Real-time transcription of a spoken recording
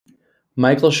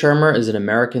Michael Shermer is an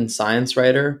American science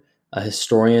writer, a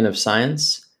historian of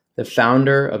science, the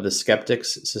founder of the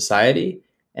Skeptics Society,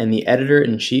 and the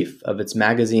editor-in-chief of its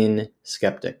magazine,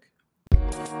 Skeptic.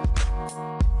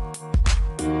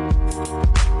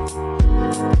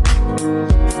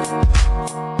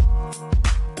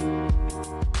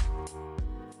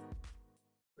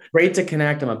 Great to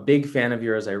connect. I'm a big fan of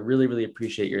yours. I really, really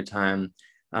appreciate your time.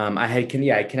 I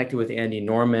connected with Andy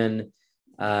Norman,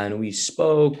 and we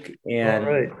spoke. And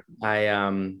All right.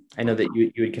 I know that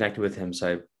you had connected with him,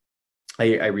 so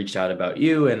I reached out about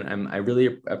you, and I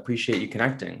really appreciate you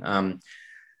connecting.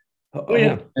 Oh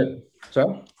yeah.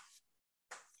 Sorry.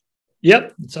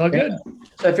 Yep. It's all Yeah. good.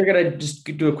 So I figured I'd just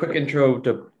do a quick intro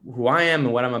to who I am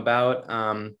and what I'm about,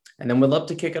 and then we'd love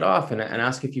to kick it off and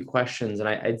ask a few questions. And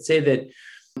I'd say that.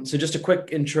 So just a quick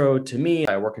intro to me.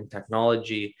 I work in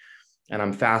technology, and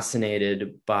I'm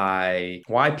fascinated by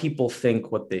why people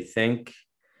think what they think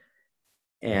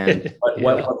and Yeah.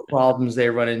 what problems they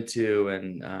run into.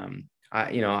 And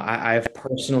I've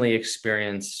personally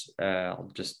experienced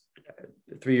just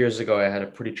 3 years ago, I had a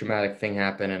pretty traumatic thing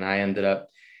happen, and I ended up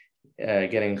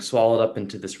getting swallowed up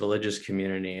into this religious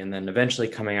community, and then eventually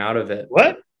coming out of it.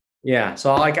 What? Yeah,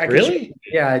 so I could share, Really?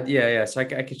 yeah. So I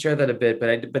could share that a bit,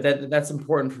 but that's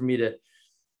important for me to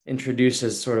introduce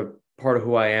as sort of part of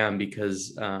who I am,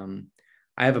 because I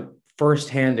have a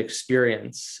firsthand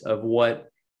experience of what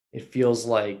it feels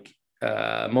like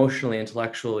emotionally,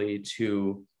 intellectually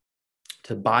to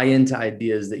buy into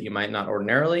ideas that you might not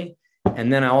ordinarily,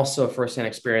 and then also a firsthand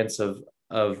experience of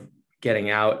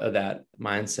getting out of that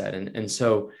mindset, and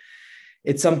so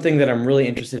it's something that I'm really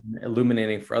interested in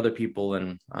illuminating for other people,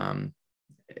 and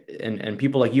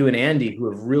people like you and Andy who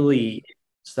have really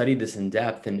studied this in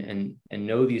depth and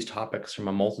know these topics from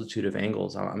a multitude of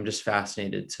angles. I'm just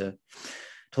fascinated to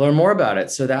learn more about it.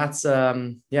 So that's Yeah.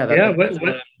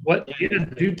 What? Yeah,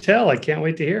 do tell. I can't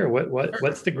wait to hear.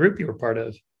 What's the group you were part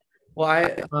of? well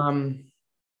I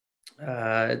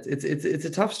it's a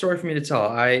tough story for me to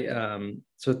tell.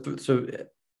 So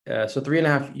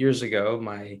 3.5 years ago,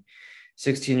 my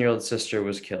 16-year-old sister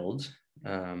was killed.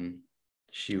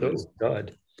 She was Oh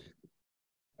God.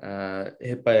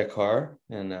 hit by a car,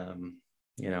 and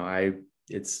I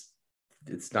it's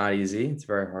not easy. It's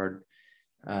very hard.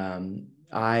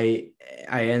 I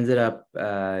ended up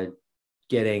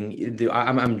getting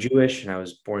I'm Jewish, and I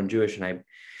was born Jewish, and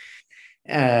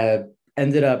I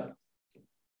ended up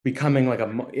becoming like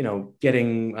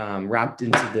getting wrapped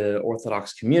into the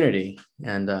Orthodox community,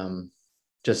 and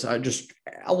just a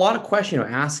lot of questions,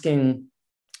 asking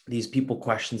these people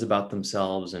questions about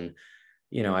themselves. And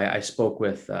I spoke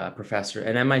with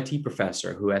an MIT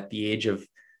professor who, at the age of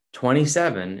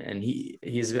 27, and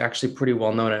he's actually pretty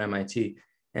well known at MIT,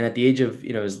 and at the age of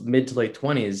his mid to late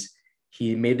 20s,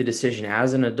 he made the decision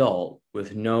as an adult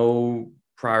with no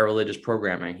prior religious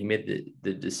programming. He made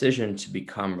the decision to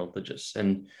become religious,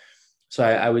 and so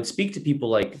I would speak to people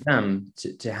like them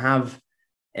to have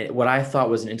what I thought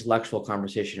was an intellectual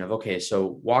conversation of, okay,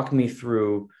 so walk me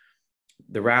through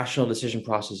the rational decision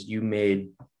process you made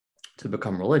to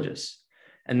become religious.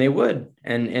 And they would,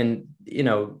 and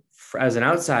as an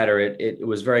outsider, it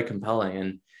was very compelling.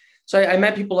 And so I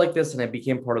met people like this, and I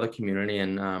became part of the community.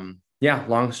 And yeah,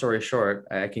 long story short,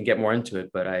 I can get more into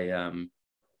it, but I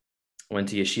went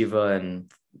to yeshiva in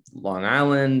Long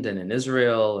Island and in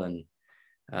Israel, and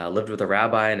lived with a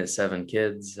rabbi and his 7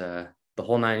 kids, the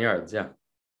whole 9 yards. Yeah.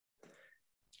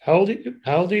 How old are you?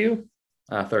 How old are you?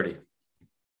 30.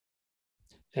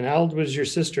 And how old was your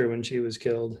sister when she was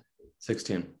killed?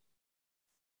 16.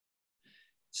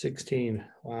 16.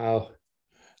 Wow.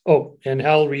 Oh, and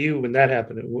how old were you when that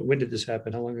happened? When did this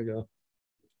happen? How long ago?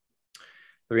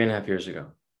 3.5 years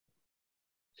ago.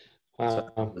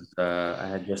 So Wow. I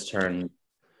had just turned,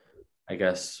 I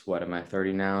guess, what am I,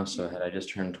 30 now? So I just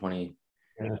turned 27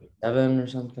 Yeah. or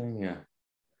something? Yeah.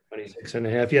 26 and a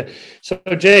half. Yeah. So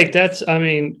Jake,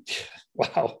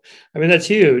 wow. I mean, that's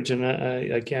huge. And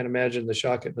I can't imagine the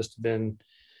shock it must have been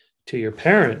to your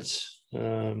parents,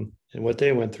 and what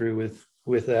they went through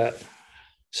with that.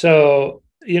 So,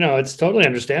 it's totally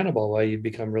understandable why you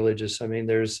become religious. I mean,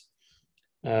 there's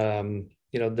certain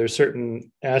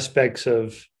aspects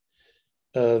of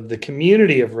the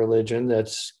community of religion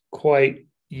that's quite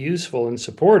useful and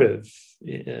supportive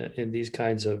in these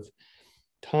kinds of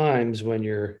times when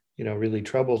you're, really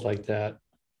troubled like that,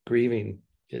 grieving.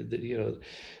 There's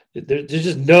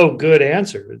just no good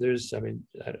answer.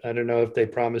 I don't know if they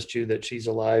promised you that she's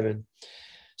alive and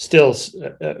still,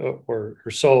 or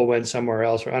her soul went somewhere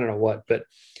else, or I don't know what, but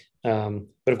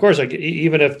of course, like,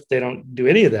 even if they don't do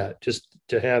any of that, just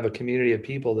to have a community of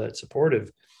people that's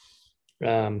supportive,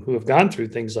 who have gone through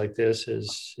things like this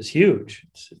is huge.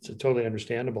 It's totally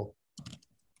understandable.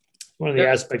 One of the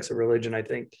aspects of religion, I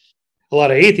think, a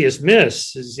lot of atheists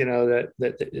miss is,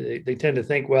 that they tend to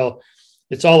think, well,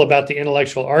 it's all about the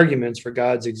intellectual arguments for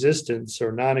God's existence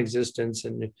or non-existence,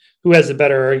 and who has the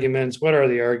better arguments, what are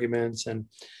the arguments, and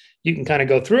you can kind of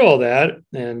go through all that.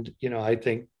 And I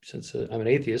think, since I'm an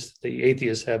atheist, the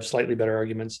atheists have slightly better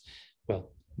arguments,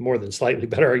 well, more than slightly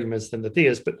better arguments than the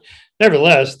theists, but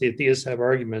nevertheless, the theists have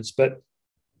arguments. But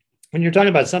when you're talking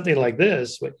about something like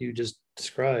this, what you just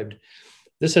described,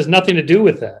 this has nothing to do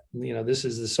with that. This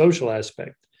is the social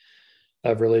aspect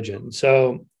of religion.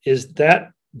 So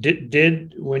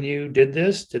did when you did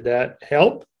this, did that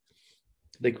help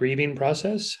the grieving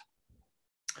process?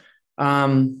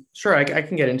 Sure, I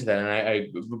can get into that. And I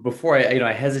before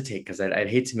I hesitate, because I'd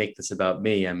hate to make this about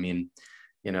me. I mean,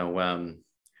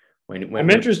 when I'm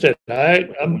interested. I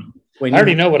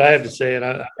already know what I have to say, and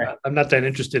I'm not that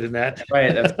interested in that.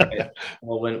 Right, that's right.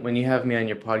 Well, when you have me on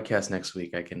your podcast next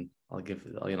week, I'll give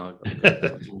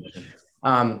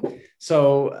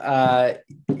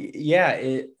yeah,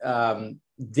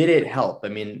 did it help? I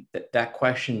mean, that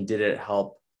question, did it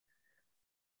help?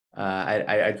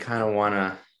 I'd kind of want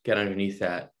to get underneath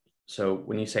that. So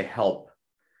when you say help,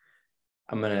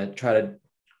 I'm going to try to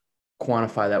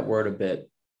quantify that word a bit.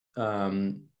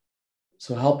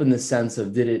 So help in the sense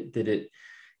of, did it,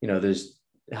 there's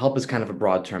help is kind of a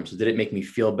broad term. So did it make me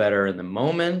feel better in the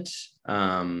moment?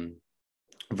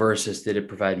 Versus did it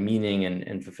provide meaning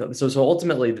and fulfill? So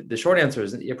ultimately the short answer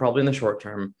is you're probably in the short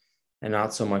term and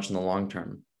not so much in the long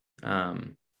term.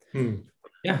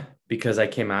 Yeah, because I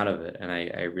came out of it and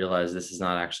I realized this is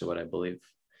not actually what I believe.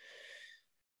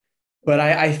 But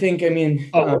I think, I mean,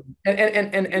 the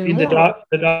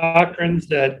doctrines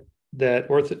that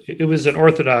it was an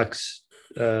Orthodox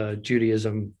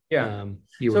Judaism. Yeah,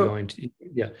 you were going to,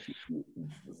 yeah.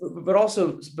 But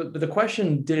also, but the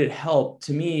question, did it help?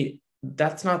 To me,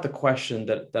 that's not the question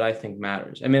that I think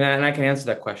matters. I mean, and I can answer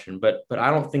that question, but I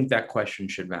don't think that question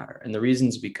should matter. And the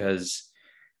reason's because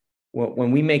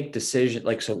when we make decisions,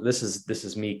 like, so this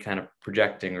is me kind of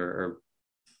projecting or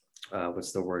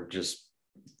what's the word? Just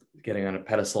getting on a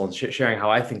pedestal and sharing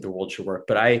how I think the world should work.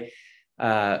 But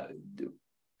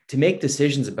to make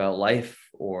decisions about life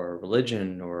or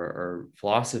religion or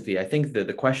philosophy, I think that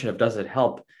the question of does it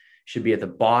help should be at the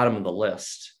bottom of the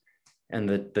list. And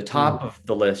the top of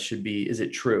the list should be, is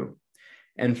it true?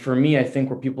 And for me, I think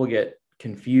where people get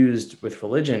confused with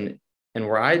religion, and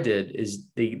where I did, is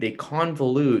they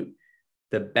convolute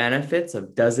the benefits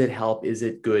of, does it help? Is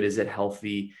it good? Is it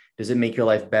healthy? Does it make your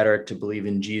life better to believe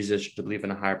in Jesus, to believe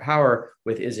in a higher power,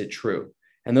 with, is it true?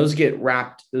 And those get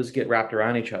wrapped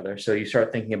around each other. So you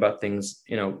start thinking about things,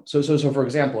 so for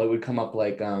example, it would come up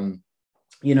like,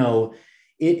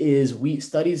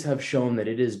 studies have shown that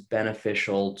it is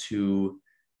beneficial to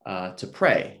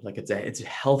pray. Like it's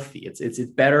healthy. It's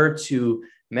better to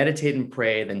meditate and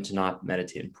pray than to not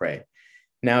meditate and pray.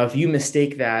 Now, if you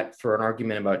mistake that for an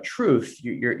argument about truth,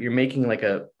 you're making like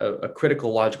a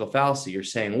critical logical fallacy. You're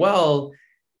saying, well,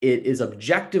 it is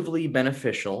objectively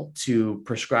beneficial to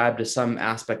prescribe to some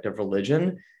aspect of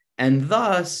religion, and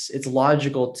thus it's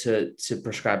logical to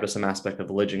prescribe to some aspect of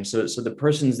religion. So the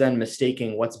person's then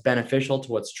mistaking what's beneficial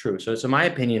to what's true. So my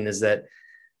opinion is that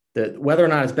whether or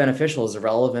not it's beneficial is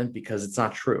irrelevant because it's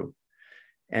not true.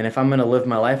 And if I'm going to live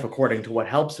my life according to what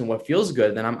helps and what feels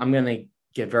good, then I'm going to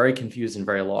get very confused and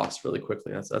very lost really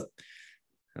quickly. That's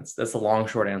the long,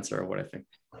 short answer of what I think.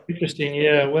 Interesting.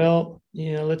 Yeah. Well,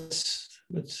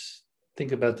 let's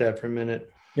think about that for a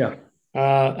minute. Yeah.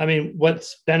 I mean,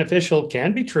 what's beneficial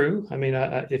can be true. I mean,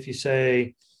 if you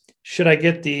say, should I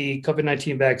get the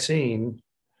COVID-19 vaccine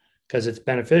because it's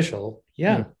beneficial?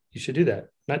 Yeah, you should do that.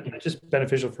 Not just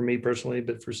beneficial for me personally,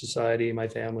 but for society, my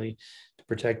family, to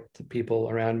protect the people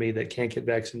around me that can't get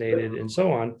vaccinated and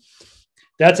so on.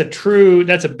 That's a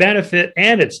benefit,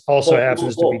 and it also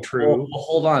happens to be true.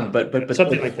 Hold on, but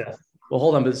something like that. Well,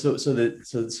 hold on, but so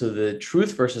the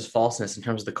truth versus falseness in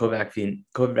terms of the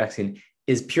COVID vaccine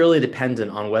is purely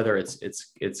dependent on whether it's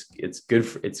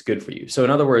good for you. So in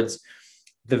other words,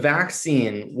 the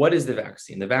vaccine, what is the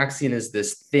vaccine? The vaccine is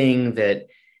this thing that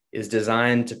is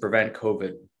designed to prevent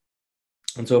COVID.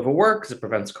 And so if it works, it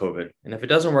prevents COVID. And if it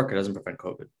doesn't work, it doesn't prevent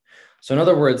COVID. So in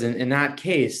other words, in that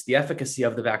case, the efficacy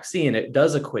of the vaccine, it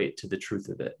does equate to the truth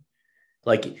of it.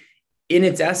 Like in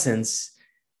its essence,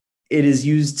 it is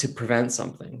used to prevent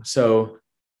something. So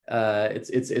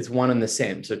it's one and the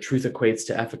same. So truth equates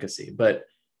to efficacy. But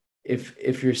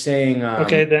if you're saying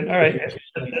okay, then all right,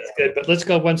 that's good. But let's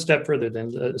go one step further.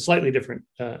 Then a slightly different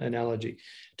analogy.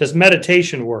 Does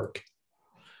meditation work?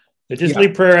 Just Yeah.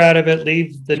 leave prayer out of it,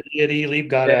 leave the deity, leave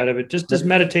God Yeah. out of it. Just does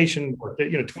meditation work?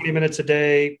 20 minutes a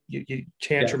day, you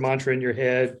chant Yeah. your mantra in your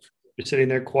head. You're sitting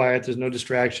there quiet. There's no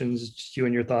distractions. It's just you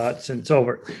and your thoughts, and it's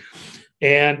over.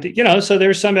 And, so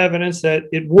there's some evidence that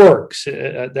it works.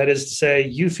 That is to say,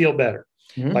 you feel better.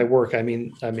 Mm-hmm. By work, I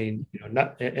mean,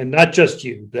 not just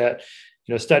you. That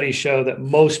studies show that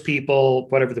most people,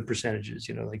 whatever the percentage is,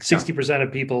 like 60%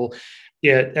 of people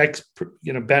get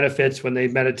benefits when they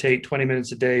meditate 20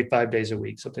 minutes a day, 5 days a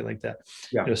week, something like that.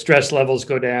 Yeah. Stress levels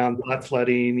go down, blood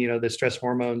flooding, the stress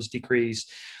hormones decrease.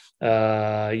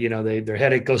 Their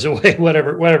headache goes away,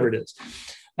 whatever it is.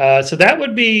 So that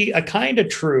would be a kind of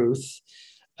truth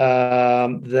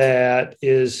that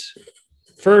is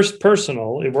first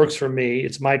personal. It works for me.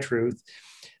 It's my truth.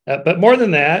 But more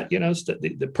than that,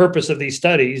 the purpose of these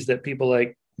studies that people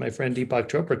like my friend Deepak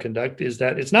Chopra conduct is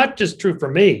that it's not just true for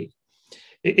me.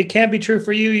 It can't be true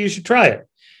for you. You should try it.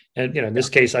 And, in this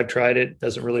case, I've tried it. It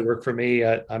doesn't really work for me.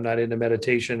 I'm not into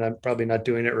meditation. I'm probably not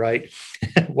doing it right.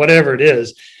 Whatever it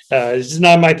is, it's just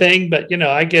not my thing. But,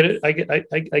 I get it.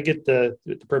 I get the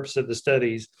purpose of the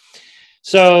studies.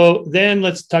 So then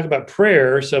let's talk about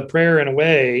prayer. So prayer, in a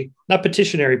way, not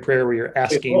petitionary prayer where you're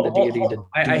asking the deity to do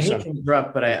I hate something. to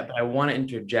interrupt, but I want to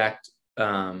interject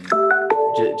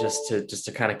just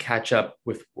to kind of catch up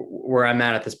with where I'm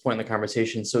at this point in the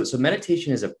conversation. So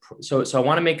meditation is I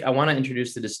want to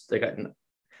introduce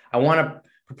I want to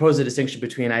propose a distinction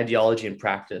between ideology and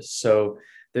practice. So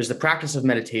there's the practice of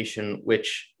meditation,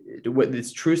 which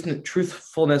its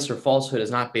truthfulness or falsehood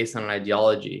is not based on an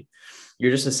ideology.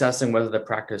 You're just assessing whether the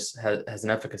practice has an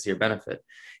efficacy or benefit.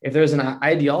 If there's an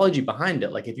ideology behind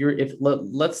it, like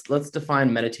let's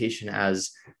define meditation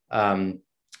as,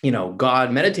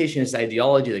 meditation is the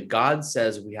ideology that God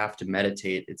says we have to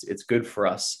meditate. It's good for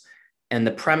us. And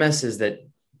the premise is that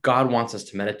God wants us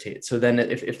to meditate. So then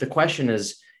if the question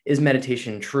is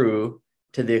meditation true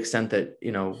to the extent that,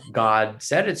 God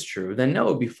said it's true, then no,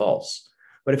 it would be false.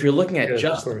 But if you're looking at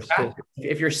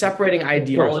if you're separating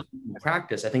ideology from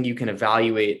practice, I think you can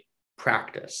evaluate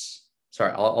practice.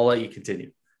 Sorry, I'll let you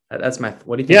continue. That's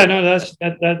what do you think? Yeah, no,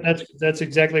 that's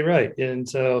exactly right. And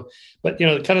so, but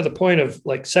kind of the point of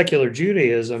like secular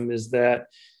Judaism is that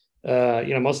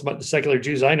most of the secular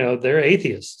Jews I know, they're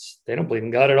atheists. They don't believe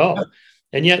in God at all.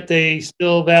 And yet they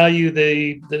still value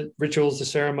the rituals, the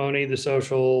ceremony, the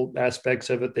social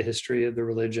aspects of it, the history of the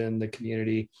religion, the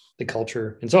community, the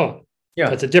culture, and so on. Yeah,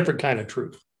 that's a different kind of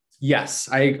truth. Yes,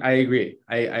 I agree.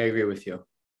 I agree with you.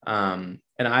 And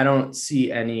I don't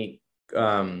see any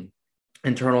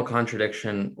internal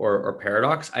contradiction or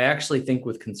paradox. I actually think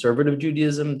with conservative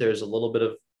Judaism, there's a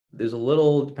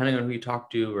little, depending on who you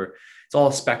talk to, or it's all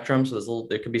a spectrum. So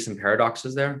there could be some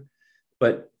paradoxes there.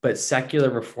 But secular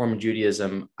Reform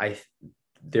Judaism,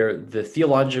 the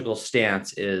theological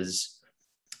stance is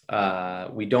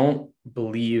we don't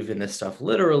believe in this stuff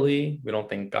literally. We don't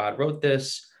think God wrote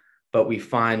this, but we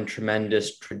find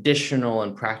tremendous traditional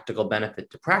and practical benefit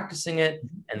to practicing it.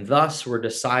 And thus we're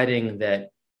deciding that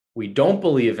we don't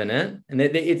believe in it. And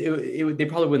they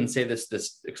probably wouldn't say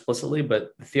this explicitly,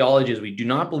 but the theology is we do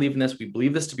not believe in this. We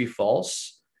believe this to be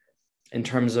false in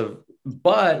terms of,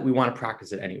 but we want to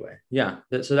practice it anyway. Yeah.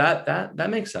 So that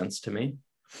makes sense to me.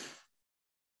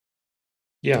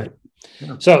 Yeah.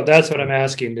 So that's what I'm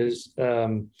asking is,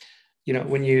 when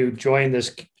you join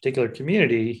this particular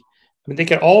community, I mean, they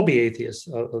could all be atheists,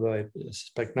 although I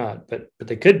suspect not, but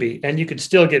they could be, and you could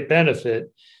still get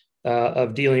benefit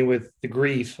of dealing with the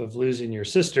grief of losing your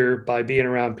sister by being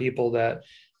around people that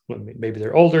maybe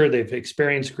they're older, they've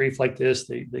experienced grief like this,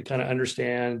 they kind of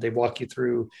understand, they walk you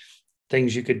through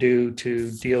things you could do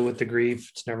to deal with the grief.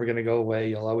 It's never going to go away.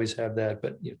 You'll always have that,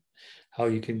 but how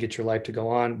you can get your life to go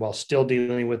on while still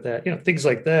dealing with that, things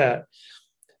like that.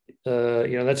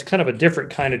 That's kind of a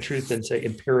different kind of truth than say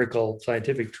empirical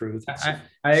scientific truth.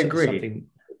 I agree.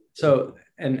 So,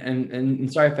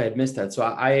 and sorry if I had missed that. So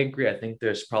I agree. I think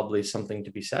there's probably something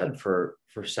to be said for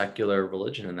secular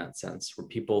religion in that sense, where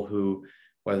people who,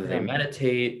 whether they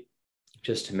meditate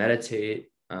just to meditate,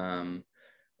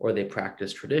 or they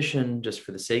practice tradition just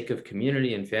for the sake of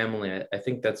community and family, I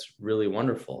think that's really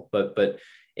wonderful. But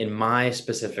in my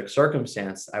specific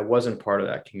circumstance, I wasn't part of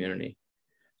that community.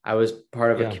 I was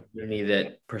part of a community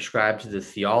that prescribed to the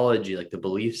theology, like the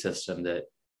belief system that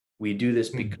we do this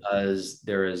because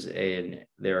there is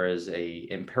a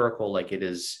empirical, like it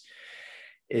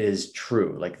is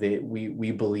true. Like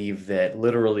we believe that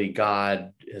literally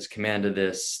God has commanded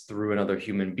this through another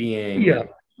human being. Yeah.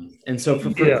 And so for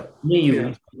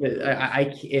me,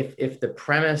 if the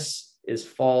premise is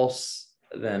false,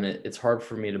 then it's hard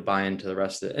for me to buy into the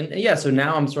rest of it. And so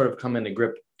now I'm sort of coming to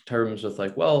grip terms with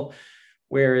like, well,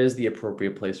 where is the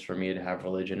appropriate place for me to have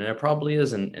religion? And it probably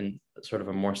is in sort of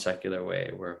a more secular way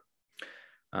where,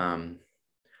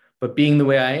 but being the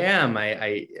way I am,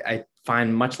 I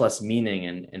find much less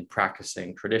meaning in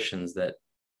practicing traditions that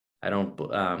I don't,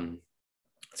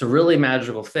 it's a really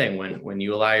magical thing when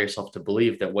you allow yourself to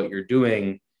believe that what you're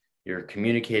doing, you're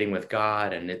communicating with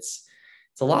God, and it's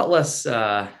a lot less,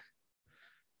 it's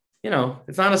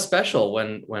not as special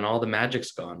when all the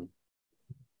magic's gone.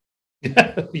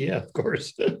 Yeah, of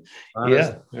course. Yeah, all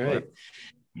right.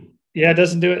 Yeah, it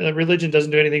doesn't do it. Religion doesn't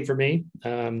do anything for me.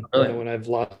 Really? When I've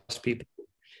lost people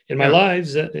in my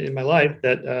life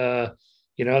that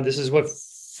this is what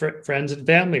friends and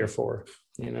family are for,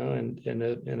 and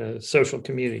in a social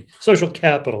community, social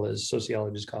capital, as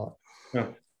sociologists call it. Yeah.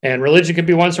 And religion could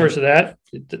be one source of that.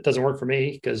 It doesn't work for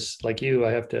me because, like you,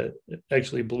 I have to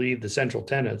actually believe the central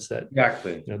tenets that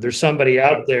exactly. There's somebody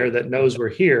out there that knows we're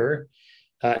here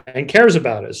and cares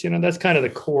about us. That's kind of the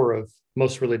core of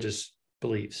most religious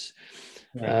beliefs.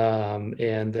 Yeah.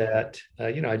 And that,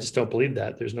 I just don't believe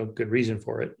that. There's no good reason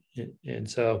for it. And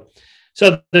so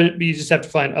you just have to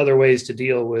find other ways to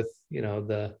deal with,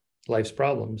 the life's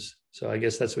problems. So I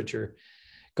guess that's what you're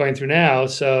going through now.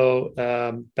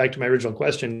 So back to my original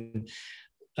question,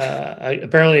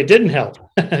 apparently it didn't help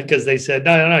because they said,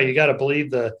 no, you got to believe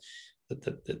the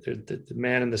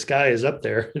man in the sky is up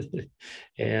there.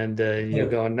 And you're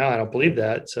going, no, I don't believe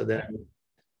that. So then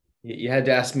you had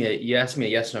to ask me a yes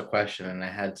no question, and I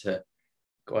had to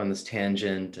go on this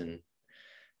tangent, and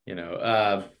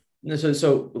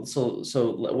so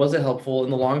was it helpful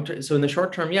in the long term? So in the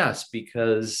short term, yes,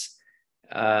 because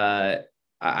it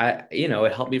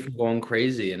helped me from going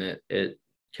crazy, and it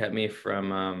kept me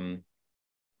from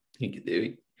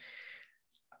it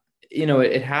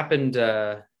happened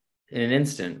in an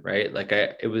instant, right? Like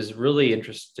it was really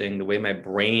interesting the way my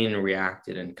brain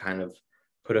reacted and kind of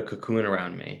put a cocoon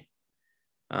around me.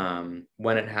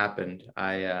 When it happened,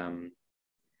 I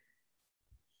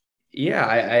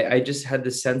just had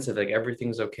this sense of like,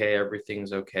 everything's okay.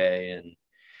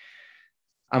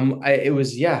 And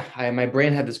my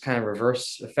brain had this kind of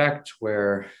reverse effect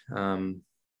where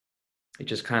it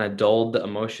just kind of dulled the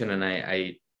emotion, and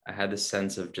I had this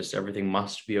sense of just everything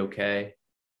must be okay.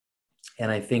 And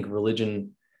I think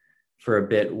religion for a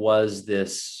bit was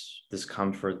this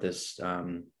comfort, this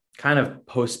kind of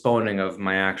postponing of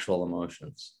my actual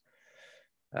emotions,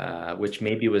 which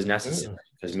maybe was necessary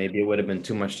because maybe it would have been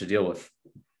too much to deal with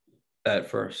at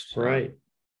first. Right.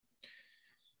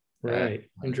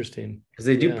 Interesting. Because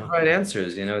they do provide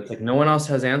answers. It's like no one else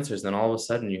has answers. Then all of a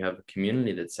sudden you have a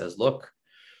community that says, look,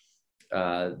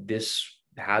 this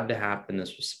had to happen.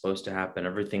 This was supposed to happen.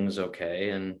 Everything's okay.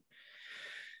 And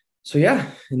so,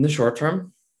 in the short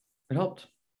term, it helped.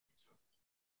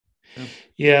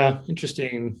 Yeah,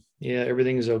 interesting. Yeah,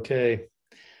 everything is okay.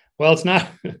 Well, it's not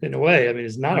in a way. I mean,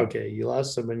 it's not okay. You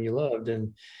lost someone you loved,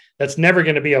 and that's never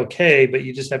going to be okay. But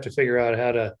you just have to figure out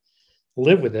how to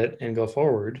live with it and go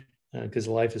forward, because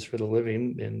life is for the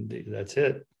living, and that's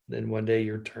it. Then one day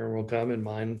your turn will come, and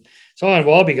mine. So on,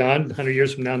 we'll all be gone. 100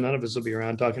 years from now, none of us will be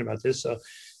around talking about this. So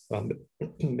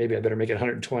maybe I better make it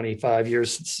 125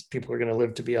 years since people are going to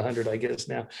live to be 100, I guess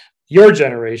now. Your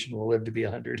generation will live to be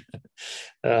 100.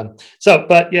 So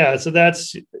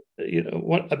that's,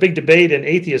 a big debate in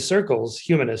atheist circles,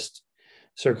 humanist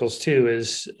circles too,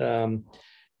 is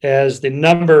as the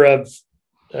number of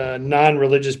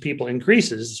non-religious people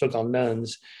increases, so-called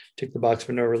nuns, tick the box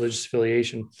for no religious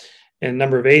affiliation, and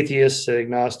number of atheists,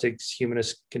 agnostics,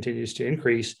 humanists continues to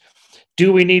increase.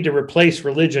 Do we need to replace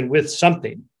religion with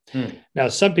something? Now,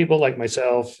 some people like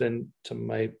myself and some of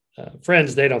my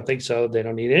friends, they don't think so. They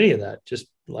don't need any of that. Just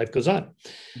life goes on.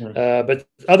 But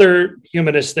other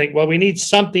humanists think, well, we need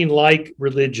something like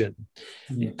religion.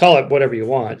 Call it whatever you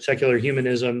want, secular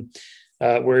humanism,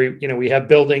 where, we have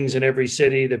buildings in every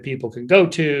city that people can go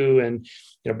to, and,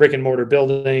 brick and mortar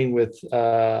building with,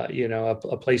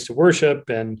 a place to worship,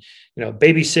 and,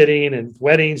 babysitting and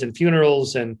weddings and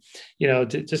funerals, and, to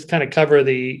just kind of cover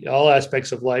all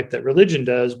aspects of life that religion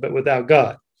does, but without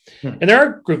God. And there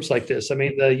are groups like this. I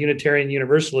mean, the Unitarian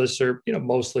Universalists are,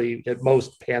 mostly at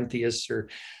most pantheists or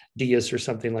deists or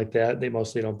something like that. They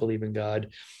mostly don't believe in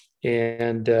God.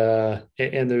 And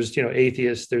there's,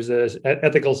 atheists, there's a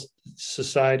ethical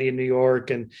society in New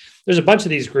York, and there's a bunch of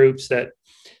these groups that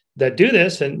do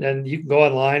this, and you can go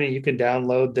online and you can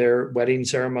download their wedding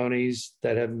ceremonies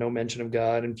that have no mention of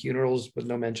God, and funerals with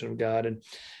no mention of God, and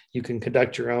you can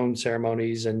conduct your own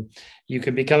ceremonies, and you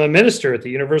can become a minister at the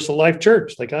Universal Life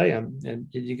Church like I am, and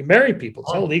you can marry people.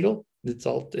 It's all legal. It's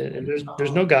all, and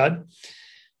there's no God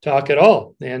talk at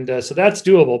all, and so that's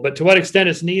doable. But to what extent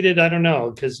it's needed, I don't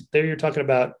know, because there you're talking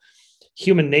about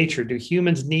human nature. Do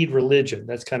humans need religion?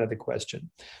 That's kind of the question.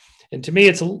 And to me,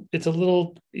 it's a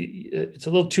little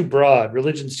too broad.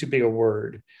 Religion's too big a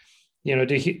word.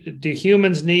 Do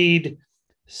humans need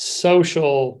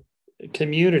social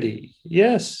community?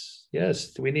 Yes,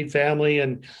 yes. Do we need family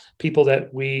and people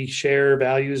that we share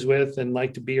values with and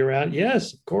like to be around?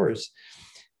 Yes, of course.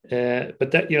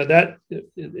 But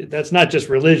that's not just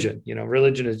religion.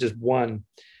 Religion is just one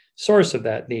source of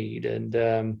that need.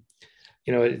 And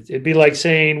it'd be like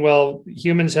saying, well,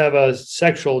 humans have a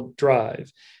sexual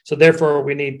drive, so therefore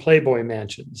we need Playboy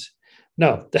mansions.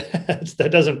 No, that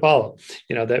doesn't follow.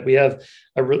 That we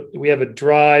have a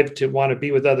drive to want to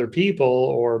be with other people,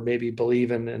 or maybe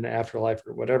believe in an afterlife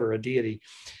or whatever, a deity.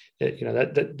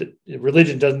 That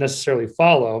religion doesn't necessarily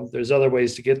follow. There's other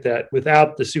ways to get that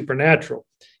without the supernatural,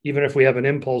 even if we have an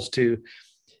impulse to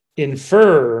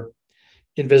infer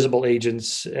invisible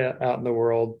agents out in the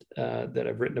world that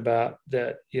I've written about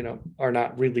that are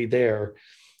not really there.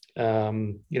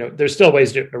 There's still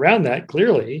ways around that.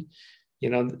 Clearly,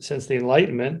 since the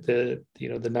Enlightenment, the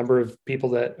number of people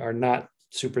that are not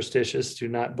superstitious, do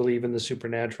not believe in the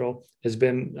supernatural, has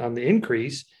been on the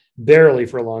increase, barely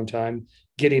for a long time,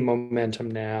 getting momentum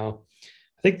now.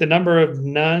 I think the number of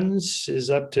nuns is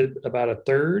up to about a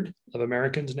third of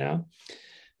Americans now,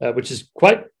 which is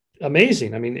quite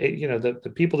amazing. I mean,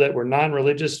 the people that were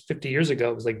non-religious 50 years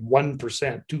ago was like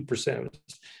 1%, 2%,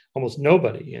 almost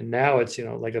nobody. And now it's,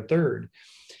 like a third.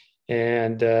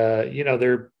 And,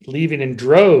 they're leaving in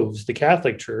droves the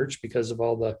Catholic Church because of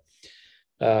all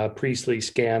the priestly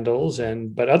scandals,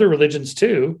 but other religions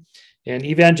too. And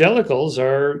evangelicals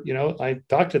are, I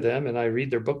talk to them and I read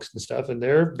their books and stuff, and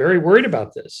they're very worried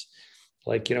about this.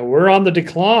 Like, we're on the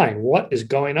decline. What is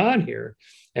going on here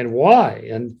and why?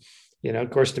 And, of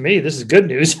course, to me, this is good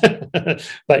news, but,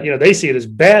 they see it as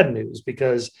bad news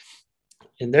because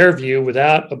in their view,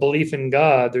 without a belief in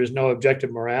God, there's no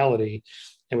objective morality.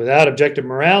 And without objective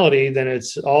morality, then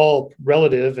it's all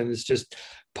relative and it's just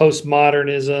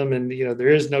postmodernism, and, there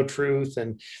is no truth,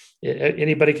 and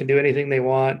anybody can do anything they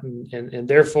want. And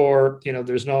therefore,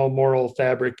 there's no moral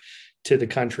fabric to the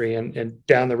country, and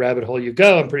down the rabbit hole you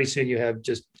go. And pretty soon you have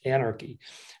just anarchy,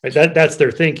 right? That's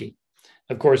their thinking.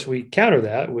 Of course, we counter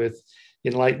that with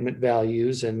Enlightenment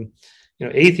values, and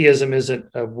atheism isn't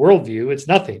a worldview. It's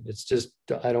nothing. It's just,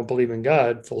 I don't believe in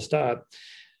God, full stop.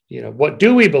 What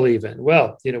do we believe in?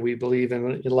 Well, we believe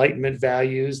in Enlightenment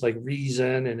values like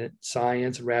reason and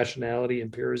science, rationality,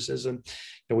 empiricism.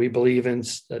 And we believe in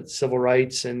civil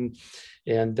rights and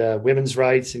women's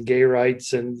rights and gay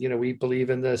rights. And, we believe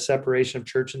in the separation of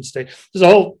church and state. There's a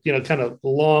whole, kind of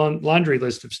long laundry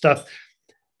list of stuff,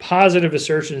 positive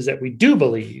assertions that we do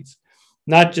believe,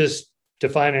 not just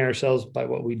defining ourselves by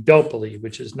what we don't believe,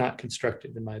 which is not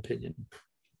constructive, in my opinion.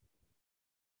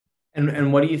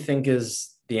 And what do you think is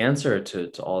the answer to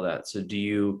all that? So do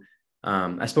you,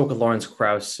 I spoke with Lawrence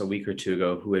Krauss a week or two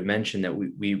ago, who had mentioned that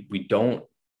we don't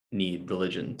need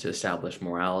religion to establish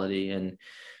morality. And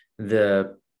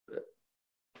the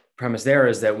premise there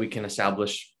is that we can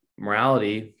establish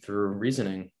morality through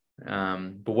reasoning.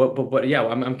 But yeah,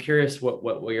 I'm curious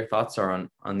what your thoughts are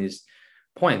on these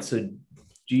points. So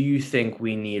do you think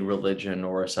we need religion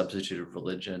or a substitute of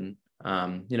religion?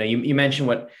 You mentioned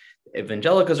what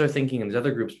evangelicals are thinking and these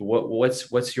other groups, but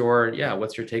what's your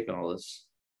take on all this?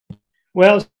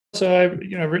 Well, so I've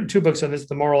written 2 books on this.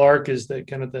 The Moral Arc is the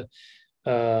kind of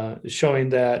the showing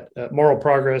that moral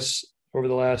progress over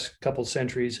the last couple of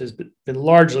centuries has been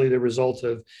largely the result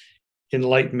of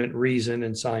Enlightenment, reason,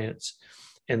 and science.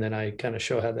 And then I kind of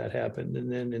show how that happened.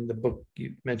 And then in the book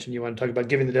you mentioned you want to talk about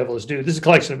Giving the Devil His Due. This is a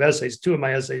collection of essays. 2 of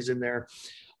my essays in there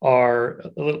are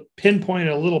pinpoint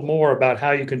a little more about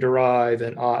how you can derive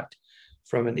an ought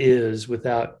from an is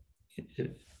without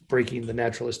breaking the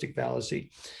naturalistic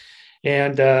fallacy.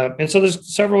 And so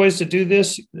there's several ways to do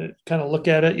this. Kind of look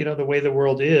at it, the way the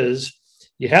world is.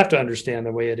 You have to understand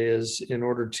the way it is in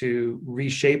order to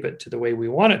reshape it to the way we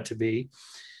want it to be.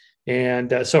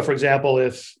 And so, for example,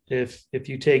 if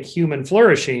you take human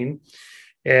flourishing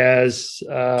as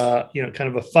kind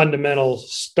of a fundamental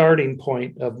starting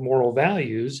point of moral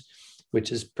values,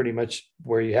 which is pretty much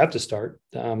where you have to start,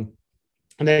 and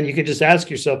then you can just ask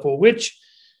yourself, well, which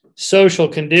social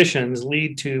conditions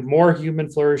lead to more human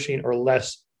flourishing or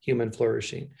less human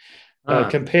flourishing?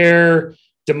 Compare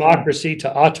democracy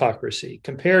to autocracy.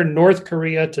 Compare North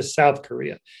Korea to South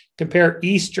Korea. Compare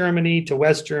East Germany to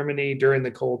West Germany during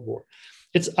the Cold War.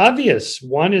 It's obvious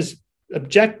one is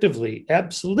objectively,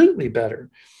 absolutely better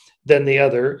than the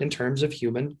other in terms of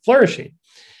human flourishing.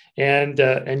 And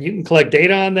you can collect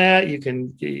data on that. You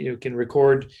can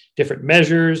record different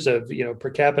measures of per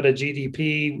capita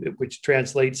GDP, which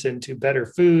translates into better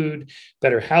food,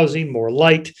 better housing, more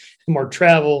light, more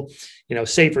travel,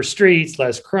 safer streets,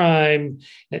 less crime,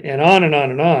 and on and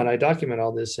on and on. I document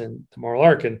all this in the Moral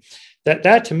Arc, and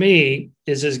that to me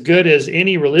is as good as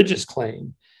any religious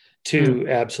claim to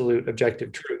absolute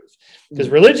objective truth, because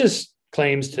religious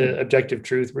claims to objective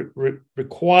truth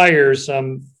require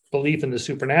some belief in the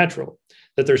supernatural,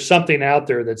 that there's something out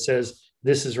there that says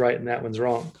this is right and that one's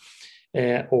wrong,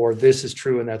 or this is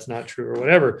true and that's not true, or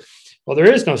whatever. Well,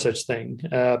 there is no such thing.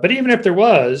 But even if there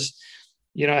was,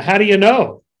 how do you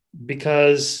know?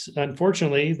 Because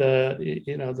unfortunately,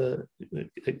 there's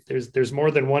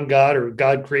more than one God, or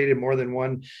God created more than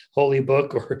one holy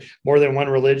book, or more than one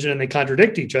religion, and they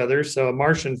contradict each other. So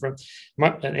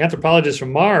an anthropologist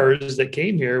from Mars that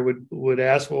came here would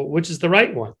ask, well, which is the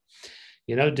right one?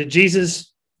 Did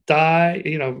Jesus die?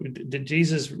 Did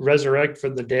Jesus resurrect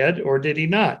from the dead, or did he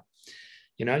not?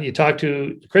 You talk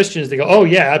to Christians, they go, oh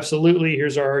yeah, absolutely.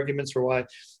 Here's our arguments for why. And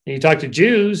you talk to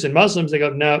Jews and Muslims, they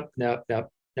go, no,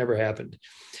 never happened.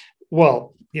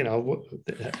 Well,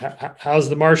 how's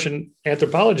the Martian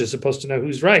anthropologist supposed to know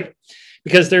who's right?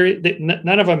 Because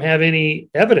none of them have any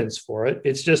evidence for it.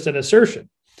 It's just an assertion.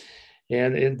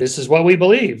 And this is what we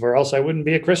believe, or else I wouldn't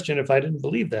be a Christian if I didn't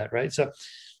believe that, right? So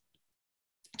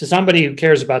to somebody who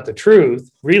cares about the truth,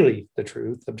 really the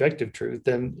truth, objective truth,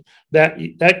 then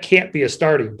that can't be a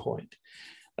starting point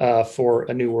for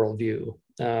a new worldview.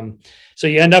 So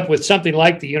you end up with something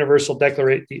like the Universal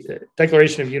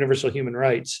Declaration of Universal Human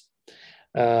Rights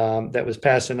that was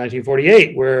passed in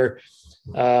 1948, where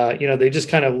they just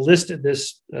kind of listed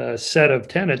this set of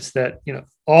tenets that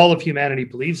all of humanity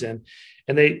believes in,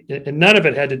 and none of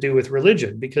it had to do with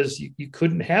religion, because you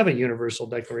couldn't have a Universal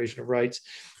Declaration of Rights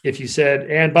if you said,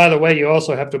 and by the way, you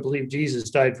also have to believe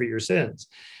Jesus died for your sins,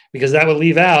 because that would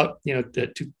leave out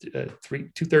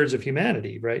two-thirds of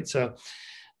humanity, right? So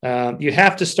you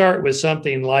have to start with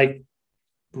something like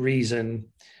reason,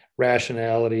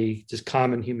 rationality, just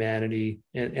common humanity.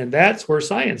 And that's where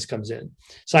science comes in,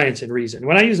 science and reason.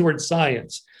 When I use the word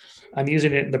science, I'm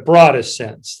using it in the broadest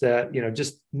sense, that,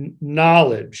 just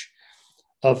knowledge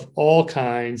of all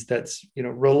kinds that's,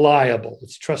 reliable.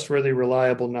 It's trustworthy,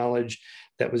 reliable knowledge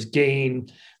that was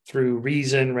gained through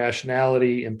reason,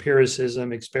 rationality,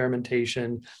 empiricism,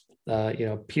 experimentation,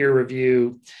 peer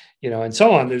review, and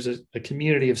so on. There's a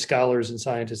community of scholars and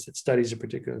scientists that studies a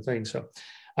particular thing. So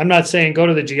I'm not saying go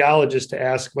to the geologist to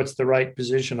ask what's the right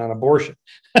position on abortion,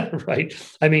 right?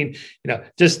 I mean,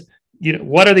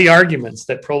 what are the arguments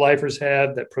that pro-lifers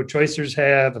have, that pro-choicers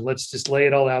have, and let's just lay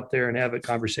it all out there and have a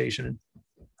conversation. And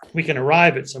we can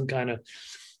arrive at some kind of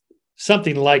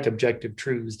something like objective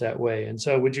truths that way. And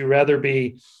so would you rather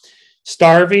be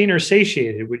starving or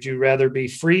satiated? Would you rather be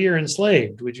free or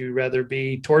enslaved? Would you rather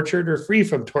be tortured or free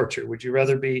from torture? Would you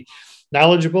rather be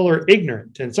knowledgeable or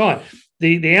ignorant, and so on?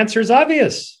 The answer is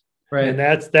obvious, right? And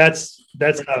that's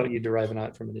how you derive an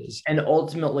out from it is. And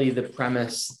ultimately, the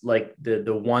premise, like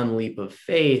the one leap of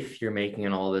faith you're making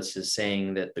in all this, is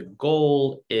saying that the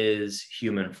goal is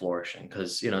human flourishing,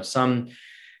 because some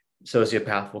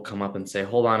sociopath will come up and say,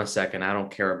 hold on a second, I don't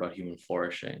care about human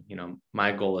flourishing.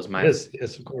 My goal is my.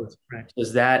 Yes, of course. Right.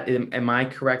 Am I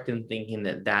correct in thinking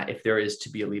that if there is to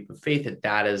be a leap of faith,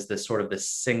 that is the sort of the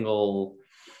single,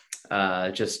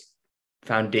 just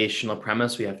foundational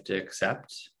premise we have to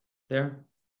accept there?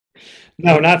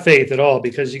 No, not faith at all,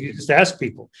 because you just ask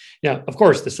people. Of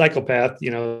course, the psychopath,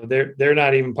 they're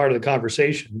not even part of the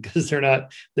conversation, because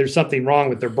there's something wrong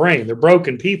with their brain. They're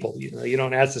broken people. You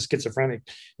don't ask the schizophrenic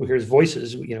who hears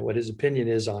voices, what his opinion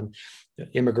is on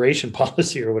immigration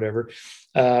policy or whatever.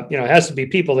 It has to be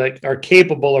people that are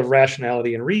capable of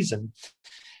rationality and reason.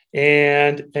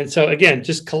 And so again,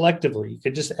 just collectively, you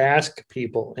could just ask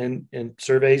people, and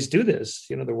surveys do this,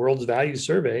 the World's Values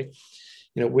Survey.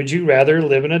 Would you rather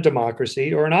live in a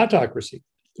democracy or an autocracy?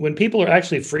 When people are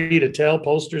actually free to tell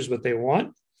pollsters what they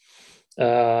want,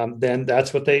 then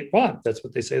that's what they want. That's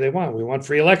what they say they want. We want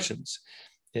free elections,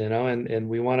 and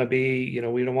we want to be,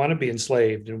 we don't want to be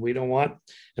enslaved, and we don't want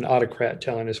an autocrat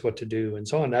telling us what to do, and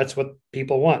so on. That's what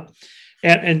people want.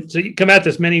 And so you come at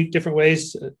this many different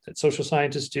ways that social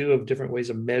scientists do, of different ways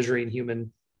of measuring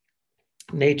human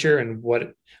nature and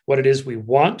what it is we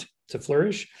want to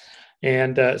flourish.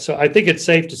 And so I think it's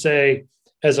safe to say,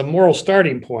 as a moral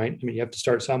starting point, you have to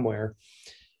start somewhere.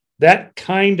 That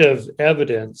kind of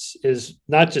evidence is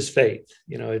not just faith.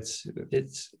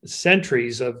 It's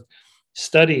centuries of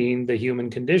studying the human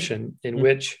condition in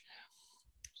which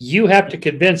you have to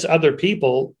convince other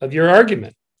people of your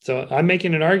argument. So I'm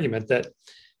making an argument that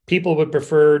people would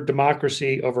prefer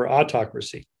democracy over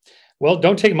autocracy. Well,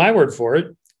 don't take my word for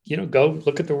it. Go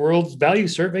look at the world's value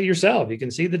survey yourself. You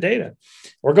can see the data,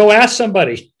 or go ask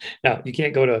somebody. Now, you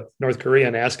can't go to North Korea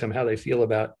and ask them how they feel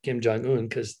about Kim Jong-un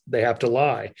because they have to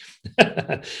lie.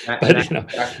 But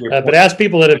ask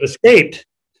people that have escaped.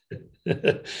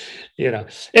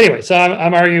 Anyway, so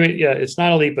I'm arguing, yeah, it's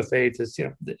not a leap of faith. It's,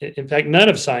 in fact, none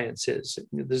of science is.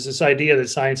 There's this idea that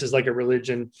science is like a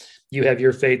religion. You have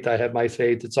your faith, I have my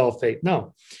faith. It's all faith.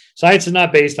 No, science is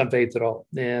not based on faith at all.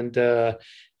 And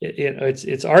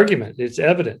it's argument, it's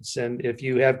evidence. And if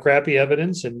you have crappy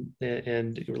evidence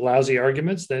and lousy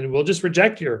arguments, then we'll just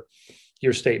reject your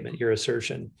statement, your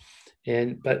assertion.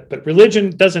 But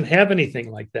religion doesn't have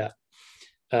anything like that.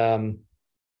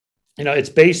 It's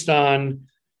based on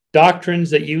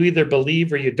doctrines that you either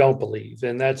believe or you don't believe.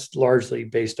 And that's largely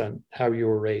based on how you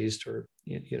were raised, or,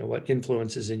 what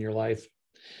influences in your life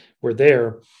were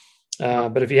there.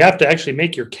 But if you have to actually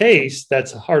make your case,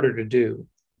 that's harder to do.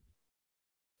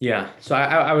 Yeah. So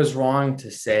I was wrong to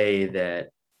say that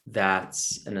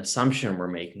that's an assumption we're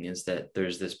making, is that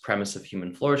there's this premise of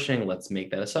human flourishing. Let's make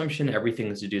that assumption. Everything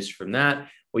is deduced from that.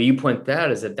 What you point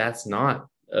out is that that's not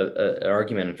an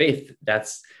argument of faith.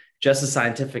 That's just as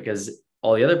scientific as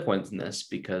all the other points in this,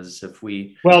 because if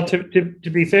we... Well, to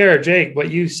be fair, Jake, what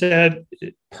you said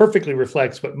perfectly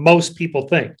reflects what most people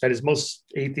think. That is, most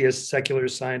atheists, secular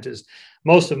scientists,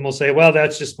 most of them will say, well,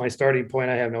 that's just my starting point.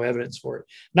 I have no evidence for it.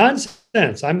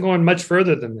 Nonsense. I'm going much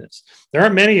further than this. There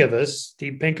aren't many of us,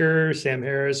 Steve Pinker, Sam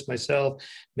Harris, myself,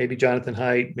 maybe Jonathan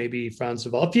Haidt, maybe Franz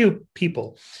Saval, a few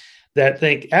people that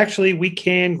think actually we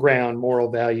can ground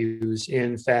moral values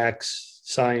in facts,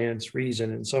 science,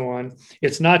 reason, and so on.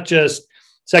 It's not just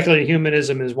secular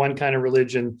humanism is one kind of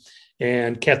religion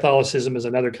and Catholicism is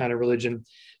another kind of religion.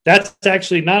 That's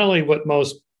actually not only what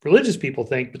most religious people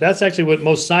think, but that's actually what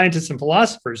most scientists and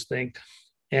philosophers think.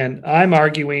 And I'm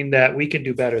arguing that we can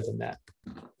do better than that.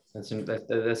 That's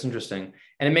interesting.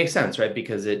 And it makes sense, right?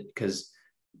 Because the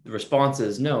response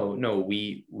is no,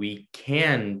 we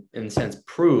can, in a sense,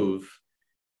 prove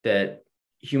that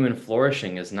human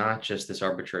flourishing is not just this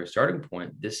arbitrary starting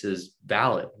point. This is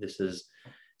valid.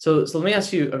 So let me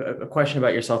ask you a question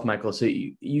about yourself, Michael. So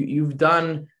you've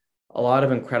done a lot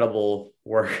of incredible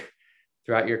work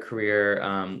throughout your career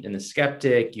in The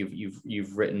Skeptic.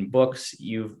 You've written books.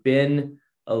 You've been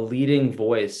a leading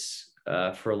voice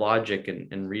for logic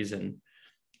and reason,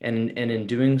 and in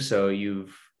doing so,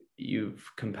 you've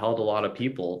compelled a lot of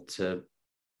people to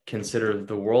consider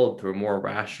the world through a more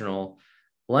rational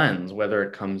lens, whether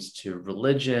it comes to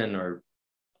religion or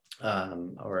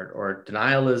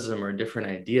denialism or different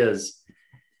ideas.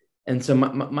 And so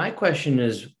my question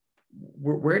is,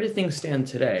 where do things stand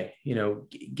today?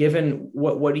 Given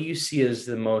what do you see as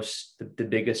the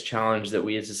biggest challenge that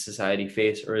we as a society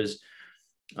face, or is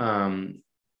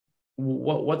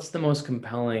what's the most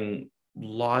compelling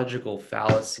logical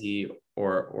fallacy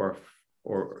or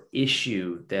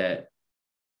issue that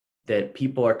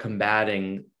people are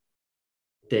combating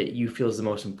that you feel is the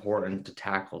most important to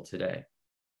tackle today?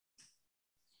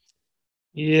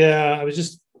 Yeah, I was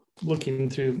just looking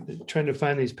through, trying to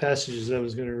find these passages I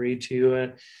was going to read to you.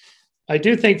 And I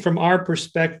do think from our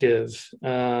perspective,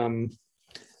 that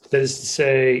is to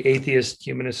say, atheists,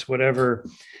 humanists, whatever,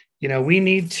 we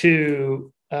need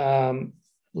to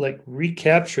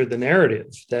recapture the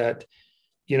narrative that,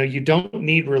 you don't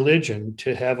need religion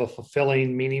to have a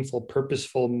fulfilling, meaningful,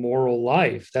 purposeful, moral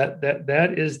life.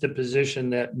 That is the position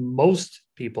that most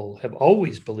people have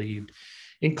always believed,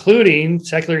 including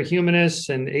secular humanists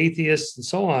and atheists and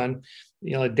so on.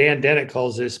 Dan Dennett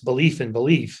calls this belief in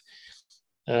belief.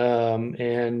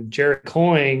 And Jared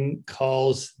Coyne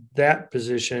calls that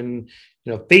position,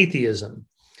 faithism.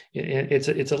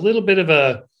 It's a little bit of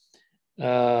a,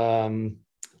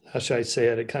 how should I say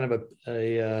it, a kind of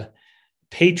a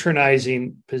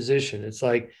patronizing position. It's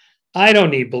like, I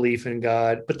don't need belief in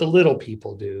God, but the little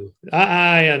people do.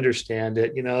 I understand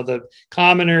it. The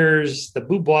commoners, the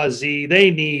bourgeoisie,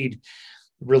 they need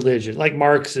religion, like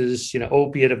Marx's,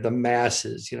 opiate of the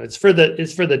masses. It's for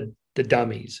the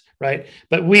dummies, right?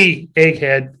 But we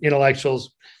egghead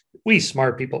intellectuals, we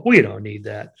smart people, we don't need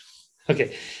that.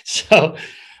 Okay, so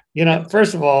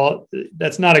first of all,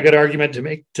 that's not a good argument to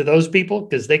make to those people,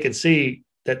 because they can see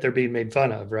that they're being made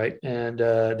fun of, right? And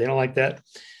they don't like that.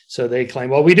 So they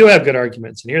claim, well, we do have good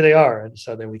arguments, and here they are. And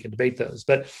so then we can debate those.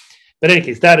 But in any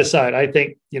case, that aside, I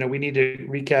think, we need to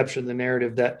recapture the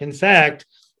narrative that, in fact,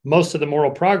 most of the moral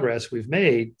progress we've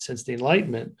made since the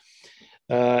Enlightenment,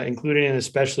 including and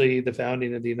especially the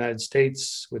founding of the United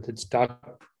States with its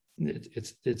doctrines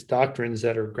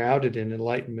that are grounded in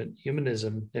Enlightenment,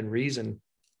 humanism, and reason,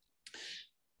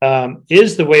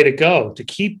 is the way to go, to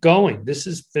keep going. This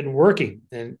has been working,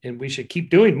 and we should keep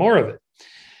doing more of it.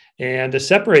 And this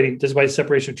is why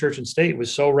separation of church and state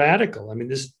was so radical. I mean,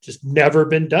 this has just never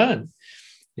been done.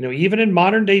 Even in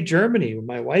modern day Germany,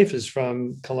 my wife is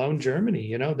from Cologne,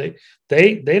 Germany.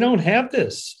 They don't have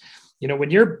this.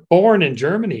 When you're born in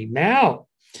Germany now,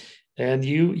 and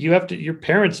you have to, your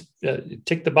parents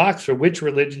tick the box for which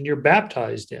religion you're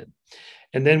baptized in.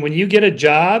 And then when you get a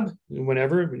job, when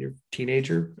you're a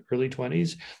teenager, early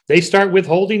 20s, they start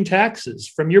withholding taxes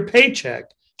from your paycheck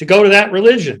to go to that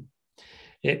religion.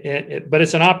 But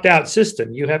it's an opt-out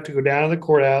system. You have to go down to the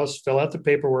courthouse, fill out the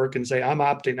paperwork, and say, I'm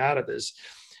opting out of this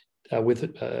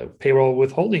with payroll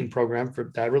withholding program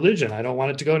for that religion. I don't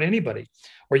want it to go to anybody.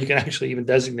 Or you can actually even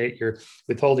designate your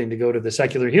withholding to go to the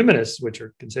secular humanists, which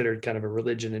are considered kind of a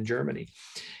religion in Germany.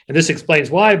 And this explains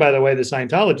why, by the way, the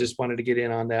Scientologists wanted to get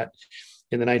in on that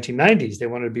in the 1990s. They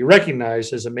wanted to be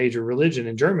recognized as a major religion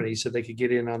in Germany so they could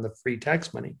get in on the free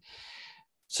tax money.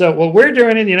 So what we're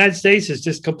doing in the United States is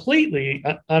just completely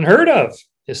unheard of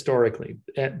historically,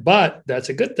 but that's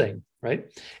a good thing, right?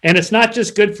 And it's not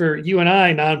just good for you and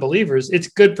I, non-believers, it's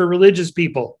good for religious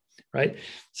people, right?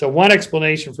 So one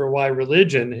explanation for why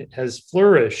religion has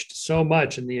flourished so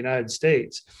much in the United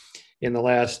States in the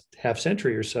last half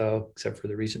century or so, except for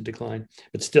the recent decline,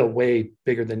 but still way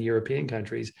bigger than European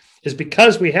countries, is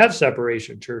because we have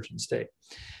separation of church and state.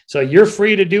 So you're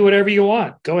free to do whatever you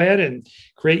want. Go ahead and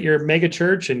create your mega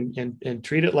church and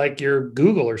treat it like you're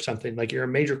Google or something, like you're a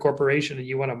major corporation and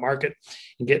you want to market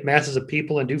and get masses of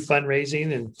people and do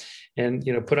fundraising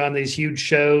and put on these huge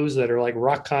shows that are like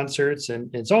rock concerts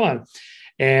and so on.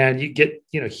 And you get,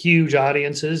 huge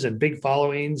audiences and big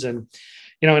followings. And,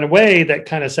 in a way, that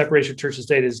kind of separation of church and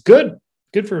state is good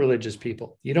for religious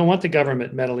people. You don't want the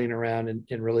government meddling around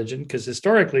in religion, because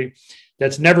historically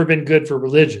that's never been good for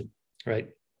religion, right?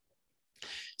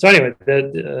 So anyway,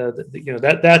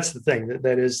 that's the thing.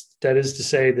 That is to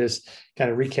say, this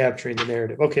kind of recapturing the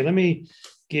narrative. Okay, let me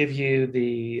give you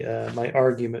my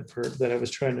argument that I was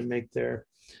trying to make there.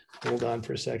 Hold on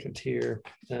for a second here.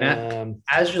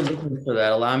 As you're looking for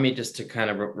that, allow me just to kind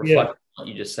of reflect on what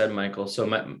you just said, Michael. So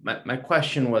my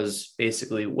question was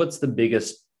basically, what's the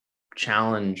biggest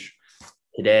challenge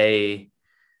today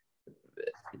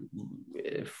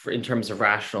in terms of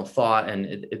rational thought? And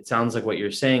it sounds like what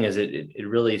you're saying is it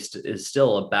really is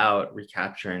still about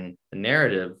recapturing the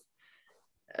narrative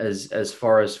as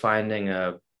far as finding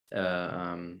a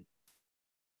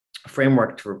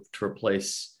framework to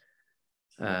replace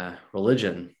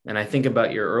religion. And I think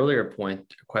about your earlier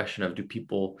question of, do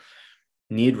people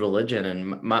need religion?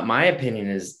 And my opinion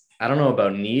is, I don't know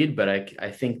about need, but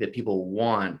I think that people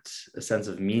want a sense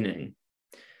of meaning.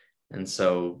 And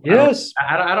so yes,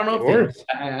 I don't know if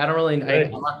I don't really, right.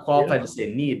 I'm not qualified to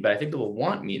say need, but I think people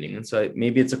want meaning. And so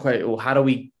maybe it's a question, well, how do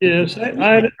we? Yes,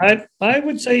 I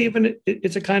would say even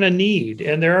it's a kind of need.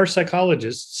 And there are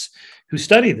psychologists who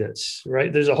study this,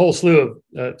 right? There's a whole slew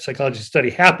of psychologists who study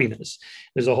happiness.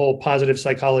 There's a whole positive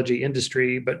psychology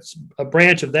industry, but a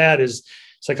branch of that is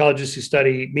psychologists who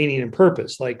study meaning and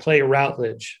purpose, like Clay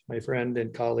Routledge, my friend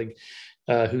and colleague,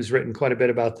 who's written quite a bit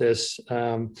about this.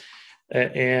 And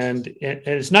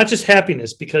it's not just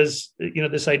happiness, because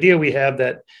this idea we have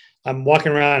that I'm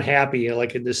walking around happy,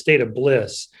 like in this state of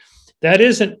bliss, that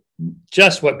isn't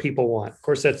just what people want. Of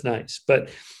course, that's nice, but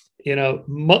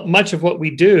much of what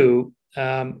we do,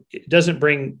 it doesn't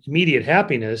bring immediate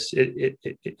happiness.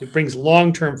 It brings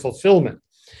long-term fulfillment.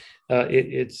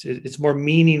 It's more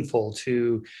meaningful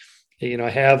to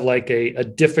have like a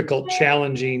difficult,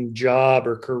 challenging job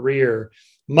or career.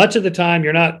 Much of the time,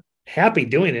 you're not happy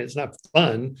doing it. It's not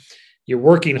fun. You're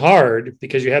working hard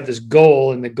because you have this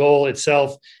goal, and the goal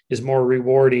itself is more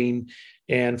rewarding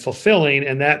and fulfilling,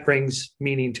 and that brings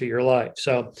meaning to your life.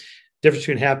 So difference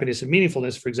between happiness and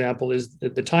meaningfulness, for example, is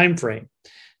the time frame.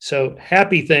 So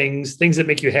happy things that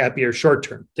make you happy, are short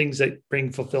term. Things that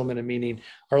bring fulfillment and meaning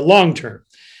are long term.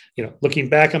 Looking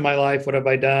back on my life, what have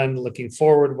I done? Looking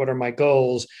forward, what are my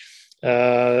goals?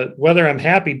 Whether I'm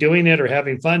happy doing it or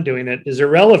having fun doing it is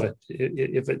irrelevant.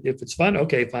 If it's fun,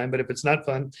 okay, fine. But if it's not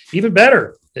fun, even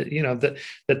better.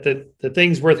 The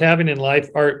things worth having in life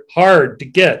are hard to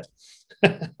get.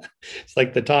 It's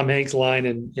like the Tom Hanks line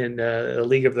in A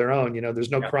League of Their Own. There's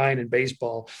no crying in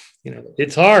baseball.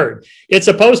 It's hard. It's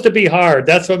supposed to be hard.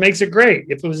 That's what makes it great.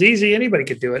 If it was easy, anybody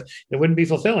could do it. It wouldn't be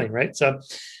fulfilling, right? So,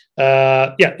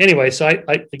 Anyway, so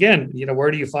I again, where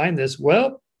do you find this?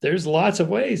 Well, there's lots of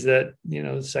ways that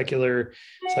secular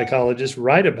psychologists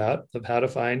write about of how to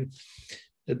find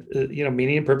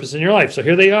meaning and purpose in your life. So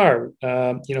here they are.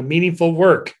 Meaningful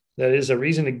work. That is a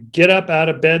reason to get up out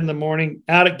of bed in the morning,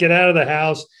 get out of the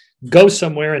house, go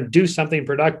somewhere and do something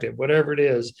productive, whatever it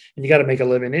is. And you got to make a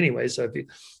living anyway. So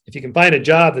if you can find a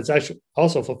job that's actually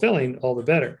also fulfilling, all the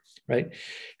better, right?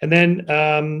 And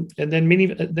then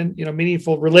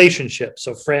meaningful relationships.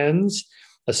 So friends,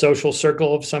 a social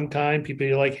circle of some kind, people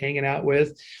you like hanging out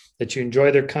with, that you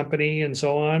enjoy their company and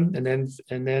so on. And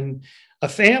then a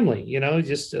family,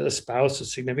 just a spouse, a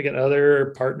significant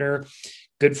other, partner,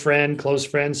 good friend, close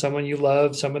friend, someone you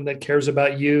love, someone that cares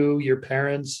about you, your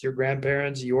parents, your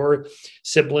grandparents, your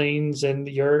siblings, and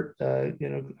your, I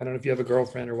don't know if you have a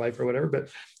girlfriend or wife or whatever, but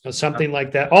something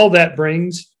like that. All that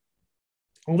brings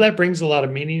a lot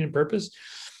of meaning and purpose.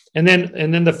 And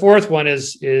then the fourth one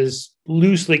is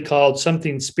loosely called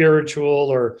something spiritual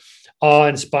or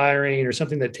awe-inspiring, or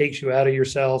something that takes you out of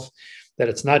yourself, that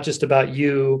it's not just about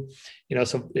you.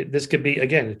 So this could be,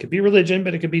 again, it could be religion,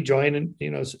 but it could be joining,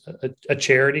 a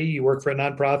charity. You work for a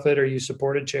nonprofit, or you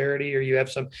support a charity, or you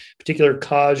have some particular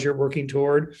cause you're working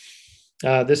toward.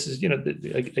 This is,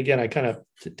 again, I kind of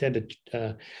tend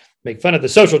to make fun of the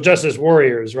social justice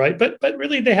warriors, right? But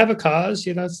really, they have a cause.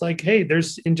 It's like, hey,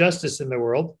 there's injustice in the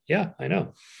world. Yeah, I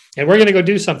know. And we're going to go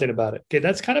do something about it. Okay,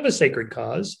 that's kind of a sacred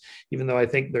cause, even though I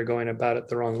think they're going about it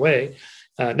the wrong way.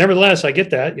 Nevertheless, I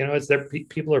get that. It's there.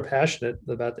 People are passionate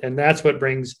about, and that's what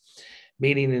brings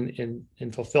meaning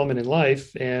and fulfillment in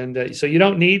life. And so you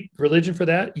don't need religion for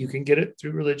that. You can get it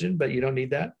through religion, but you don't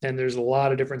need that. And there's a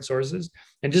lot of different sources.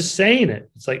 And just saying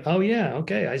it, it's like, oh yeah,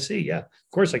 okay, I see. Yeah,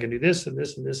 of course I can do this and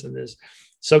this and this and this.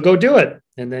 So go do it,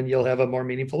 and then you'll have a more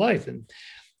meaningful life. And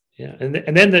yeah, and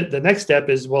then the next step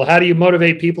is, well, how do you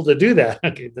motivate people to do that?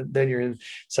 Okay, then you're in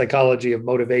psychology of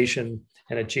motivation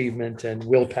and achievement and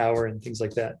willpower and things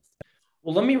like that.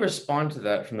 Well, let me respond to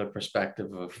that from the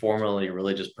perspective of a formerly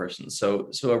religious person. So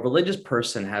a religious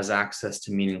person has access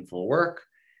to meaningful work.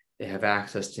 They have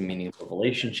access to meaningful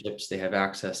relationships. They have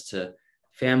access to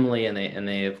family, and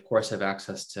they of course have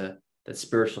access to that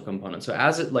spiritual component. So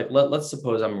let's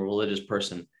suppose I'm a religious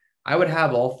person. I would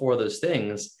have all four of those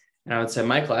things, and I would say,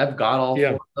 Michael, I've got all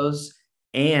four of those,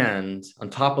 and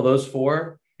on top of those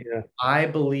four, I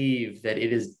believe that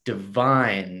it is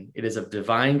divine. It is of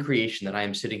divine creation that I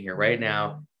am sitting here right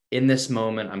now in this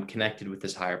moment. I'm connected with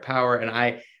this higher power, and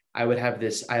I have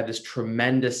this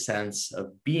tremendous sense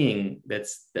of being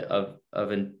of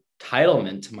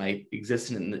entitlement to my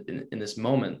existence in this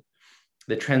moment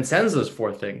that transcends those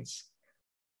four things.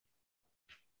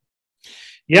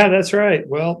 Yeah, that's right.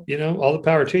 Well, all the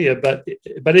power to you,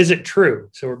 but is it true?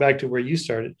 So we're back to where you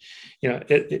started.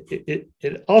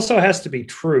 It also has to be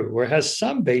true, or it has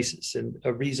some basis and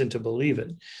a reason to believe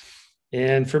it.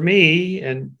 And for me,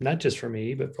 and not just for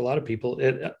me, but for a lot of people,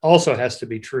 it also has to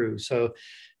be true. So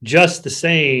just the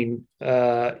saying,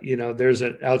 there's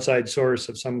an outside source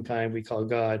of some kind we call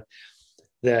God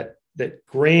that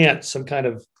grants some kind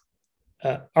of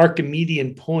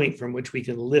Archimedean point from which we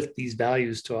can lift these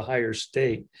values to a higher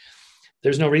state.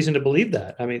 There's no reason to believe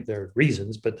that. I mean, there are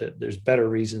reasons, but there's better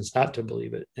reasons not to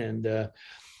believe it. And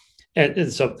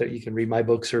so that you can read my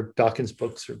books, or Dawkins'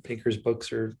 books, or Pinker's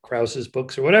books, or Krauss's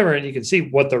books, or whatever, and you can see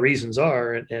what the reasons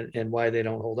are and why they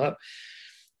don't hold up.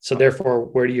 So therefore,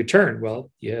 where do you turn?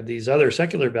 Well, you have these other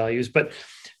secular values, but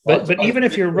even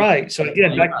if you're right, so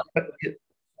again,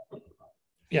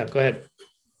 yeah, go ahead.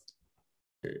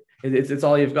 It's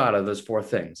all you've got of those four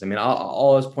things. I mean,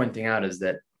 all I was pointing out is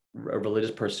that a religious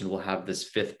person will have this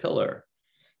fifth pillar.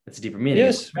 That's a deeper meaning.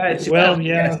 Yes. Well,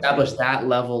 yeah. Establish that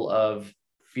level of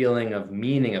feeling of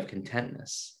meaning, of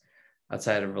contentness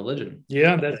outside of religion.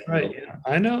 Yeah, that's right. Yeah.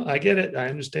 I know. I get it. I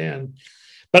understand.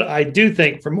 But I do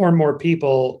think for more and more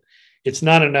people, it's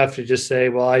not enough to just say,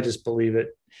 well, I just believe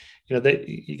it.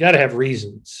 You got to have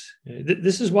reasons.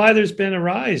 This is why there's been a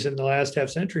rise in the last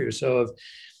half century or so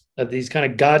of these kind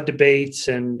of God debates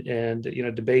and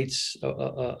debates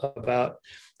about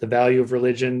the value of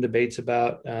religion, debates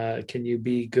about can you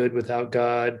be good without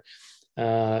God,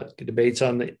 debates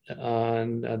on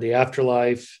the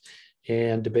afterlife,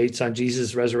 and debates on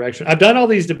Jesus' resurrection. I've done all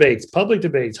these debates, public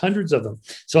debates, hundreds of them.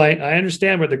 So I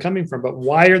understand where they're coming from, but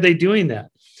why are they doing that?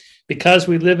 Because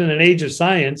we live in an age of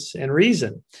science and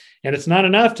reason. And it's not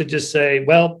enough to just say,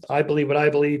 well, I believe what I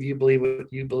believe, you believe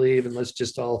what you believe, and let's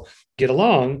just all get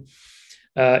along.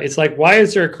 It's like, why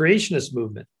is there a creationist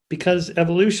movement? Because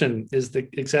evolution is the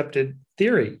accepted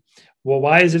theory. Well,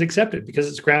 why is it accepted? Because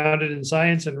it's grounded in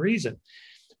science and reason.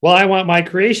 Well, I want my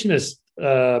creationist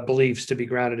beliefs to be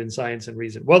grounded in science and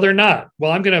reason. Well, they're not.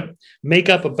 Well, I'm going to make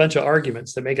up a bunch of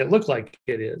arguments to make it look like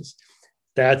it is.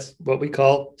 That's what we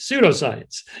call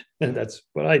pseudoscience. And that's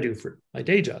what I do for my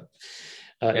day job.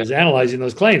 Is analyzing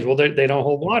those claims. Well, they don't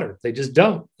hold water. They just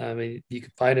don't. I mean, you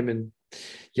can find them in,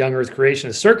 young Earth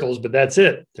creationist circles, but that's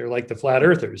it. They're like the flat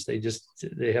earthers.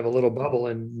 They have a little bubble,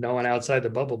 and no one outside the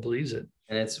bubble believes it.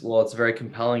 And it's very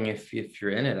compelling if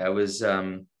you're in it. I was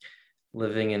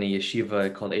living in a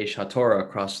yeshiva called Eish HaTorah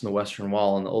across from the Western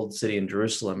Wall in the old city in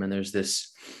Jerusalem, and there's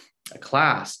this a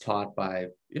class taught by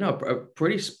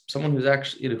someone who's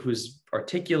actually who's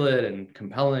articulate and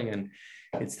compelling, and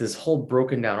it's this whole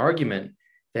broken down argument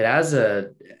that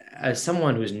as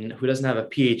someone who doesn't have a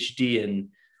PhD in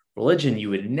religion, you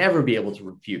would never be able to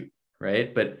refute,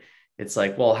 right? But it's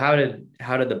like, well, how did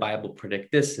the Bible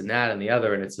predict this and that and the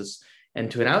other? And it's this,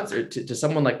 and to an outsider, to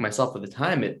someone like myself at the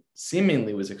time, it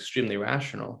seemingly was extremely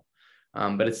rational.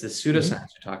 But it's the pseudoscience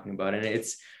you're talking about, and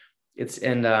it's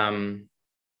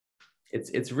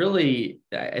really,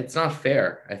 it's not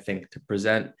fair, I think, to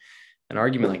present an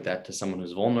argument like that to someone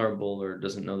who's vulnerable or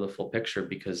doesn't know the full picture,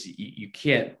 because you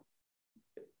can't,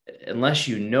 unless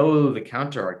you know the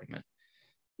counter argument,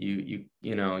 you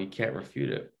can't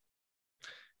refute it.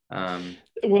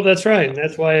 Well, that's right. And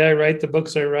that's why I write the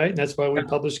books I write. And that's why we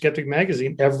publish Skeptic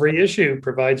Magazine. Every issue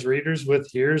provides readers with,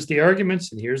 here's the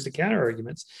arguments and here's the counter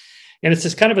arguments. And it's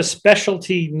this kind of a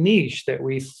specialty niche that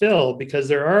we fill, because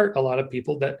there are a lot of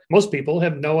people that most people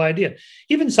have no idea.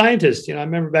 Even scientists, I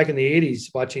remember back in the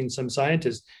 80s watching some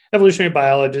scientists, evolutionary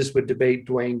biologists would debate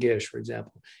Duane Gish, for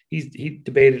example. He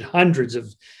debated hundreds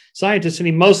of scientists, and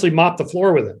he mostly mopped the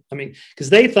floor with them. I mean, because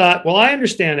they thought, well, I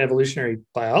understand evolutionary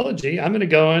biology. I'm going to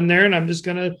go in there and I'm just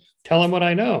going to tell them what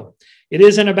I know. It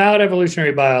isn't about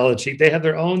evolutionary biology. They have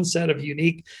their own set of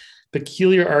unique,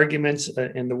 peculiar arguments,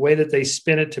 and the way that they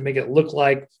spin it to make it look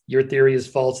like your theory is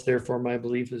false, therefore my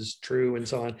belief is true, and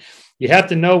so on. You have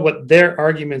to know what their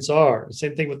arguments are.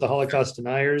 Same thing with the Holocaust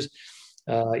deniers.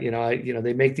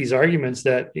 They make these arguments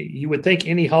that you would think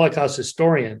any Holocaust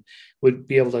historian would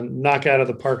be able to knock out of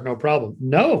the park, no problem.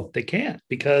 No, they can't,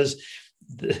 because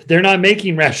they're not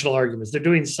making rational arguments. They're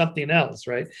doing something else,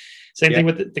 right? Same thing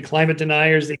with the climate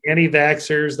deniers, the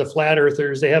anti-vaxxers, the flat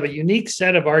earthers. They have a unique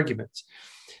set of arguments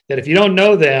that if you don't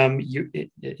know them,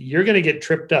 you're going to get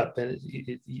tripped up. And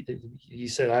you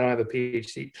said, I don't have a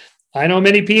PhD. I know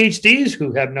many PhDs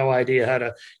who have no idea how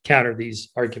to counter these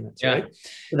arguments, right?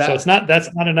 So that's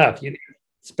not enough. You need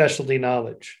specialty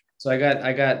knowledge. So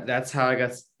that's how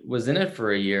I was in it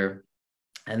for a year.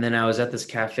 And then I was at this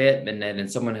cafe at midnight,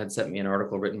 and someone had sent me an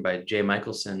article written by Jay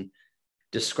Michelson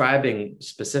describing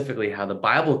specifically how the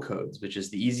Bible codes, which is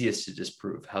the easiest to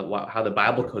disprove, how the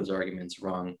Bible codes argument's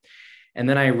wrong. And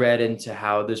then I read into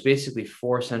how there's basically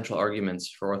four central arguments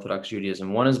for Orthodox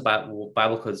Judaism. One is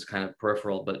Bible codes is kind of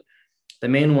peripheral, but the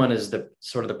main one is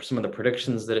some of the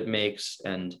predictions that it makes,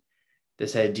 and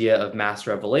this idea of mass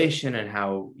revelation, and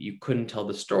how you couldn't tell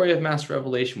the story of mass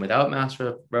revelation without mass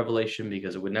revelation,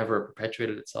 because it would never have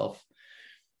perpetuated itself.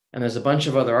 And there's a bunch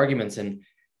of other arguments. And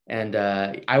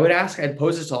I'd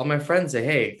pose this to all my friends, say,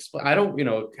 hey,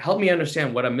 help me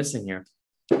understand what I'm missing here.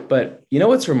 But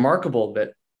what's remarkable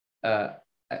that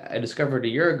I discovered a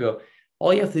year ago,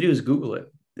 all you have to do is Google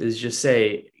it, is just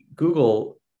say,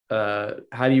 Google,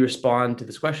 how do you respond to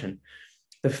this question?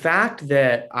 The fact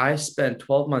that I spent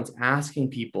 12 months asking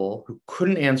people who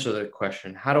couldn't answer the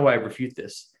question, how do I refute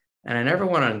this? And I never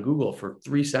went on Google for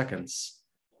 3 seconds.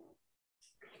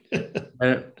 And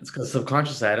it's because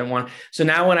subconsciously I didn't want. So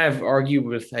now when I've argued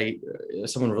with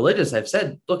someone religious, I've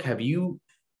said, look, have you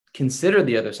considered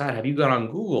the other side? Have you gone on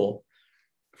Google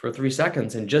for 3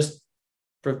 seconds and just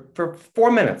for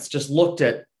 4 minutes, just looked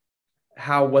at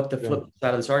what the flip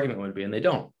side of this argument would be? And they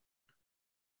don't.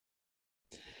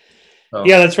 So,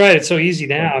 yeah, that's right. It's so easy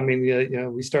now. I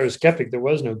mean, we started Skeptic. There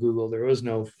was no Google. There was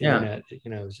no internet. It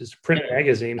was just a print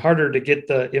magazine. Harder to get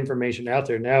the information out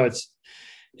there. Now it's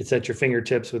at your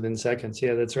fingertips within seconds.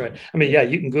 Yeah, that's right. I mean,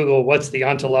 you can Google what's the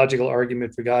ontological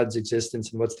argument for God's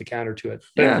existence and what's the counter to it.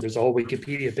 Yeah. There's a whole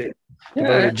Wikipedia page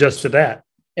devoted just to that.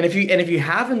 And if you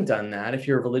haven't done that, if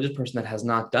you're a religious person that has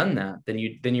not done that, then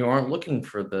you aren't looking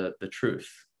for the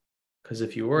truth. Because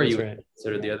if you were, you would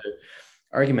consider the other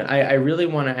argument. I really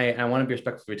want to. I want to be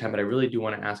respectful of your time, but I really do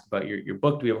want to ask about your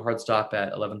book. Do we have a hard stop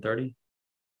at 11:30?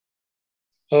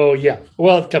 Oh yeah.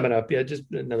 Well, it's coming up. Yeah, just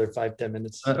another 5-10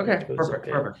 minutes. Okay.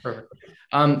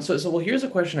 Perfect. So here's a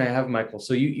question I have, Michael.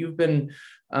 So you've been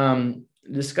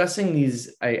discussing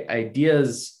these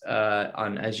ideas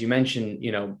on, as you mentioned,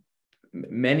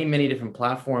 many different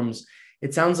platforms.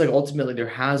 It sounds like ultimately there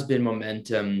has been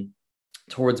momentum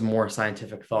towards more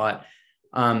scientific thought.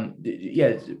 Do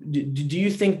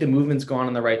you think the movement's gone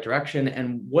in the right direction?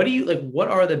 And what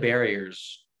are the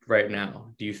barriers right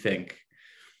now, do you think?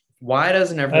 Why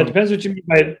doesn't everyone... It depends what you mean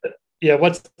by,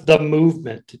 what's the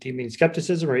movement? Do you mean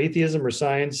skepticism or atheism or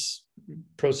science,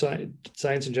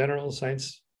 pro-science in general,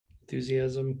 science?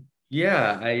 enthusiasm.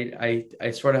 Yeah,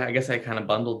 I sort of, I guess I kind of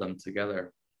bundled them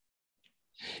together.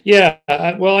 Yeah,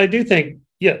 well, I do think,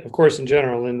 yeah, of course, in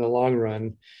general, in the long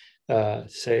run,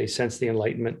 say since the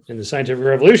Enlightenment and the scientific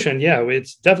revolution, yeah,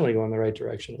 it's definitely going in the right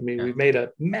direction. I mean, Yeah. we've made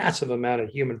a massive amount of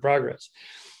human progress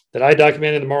that I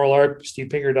documented in The Moral Arc, Steve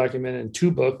Pinker documented in 2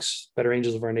 books, Better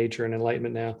Angels of Our Nature and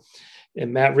Enlightenment Now,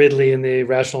 and Matt Ridley in The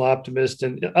Rational Optimist,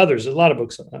 and others, a lot of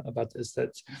books about this.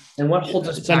 That's And what holds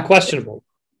us it's back? unquestionable.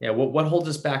 Yeah, what holds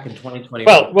us back in 2021?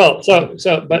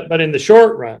 But in the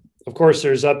short run, of course,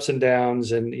 there's ups and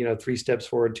downs, and 3 steps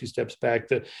forward, 2 steps back.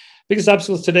 The biggest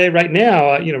obstacles today, right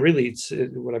now, really,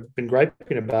 what I've been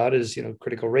griping about is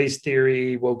critical race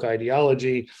theory, woke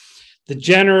ideology, the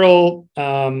general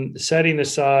setting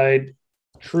aside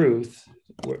truth.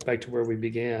 Back to where we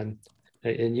began,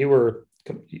 and you were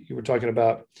talking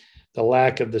about the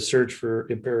lack of the search for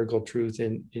empirical truth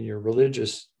in your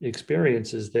religious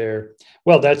experiences there.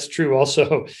 Well, that's true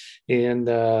also in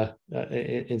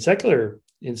secular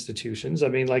institutions. I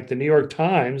mean, like the New York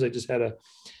Times, I just had a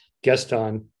guest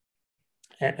on,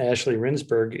 Ashley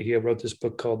Rinsberg. He wrote this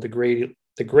book called The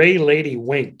Gray Lady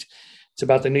Winked. It's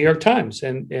about the New York Times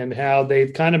and how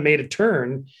they've kind of made a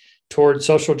turn toward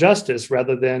social justice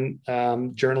rather than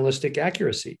journalistic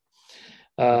accuracy.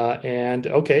 And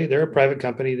okay, they're a private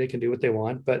company; they can do what they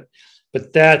want, but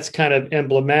that's kind of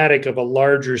emblematic of a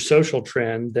larger social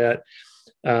trend that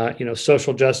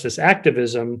social justice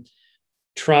activism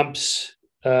trumps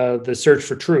the search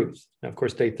for truth. Now, of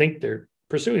course, they think they're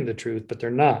pursuing the truth, but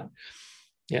they're not.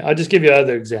 Yeah, I'll just give you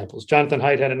other examples. Jonathan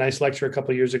Haidt had a nice lecture a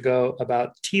couple of years ago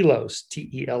about telos,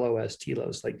 T-E-L-O-S,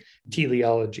 telos, like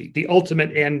teleology, the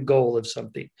ultimate end goal of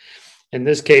something. In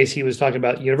this case, he was talking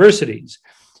about universities,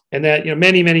 and that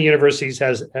many universities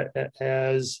have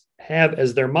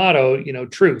as their motto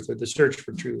truth, or the search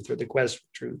for truth, or the quest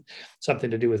for truth,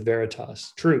 something to do with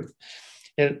veritas, truth.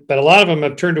 But a lot of them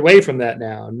have turned away from that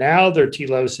now. Now their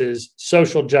telos is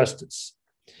social justice.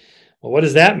 Well, what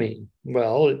does that mean?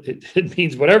 Well, it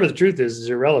means whatever the truth is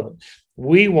irrelevant.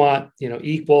 We want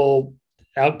equal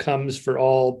outcomes for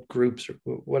all groups, or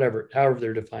whatever, however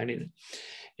they're defining it.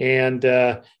 And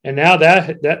now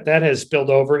that has spilled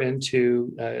over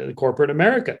into corporate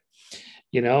America,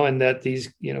 and that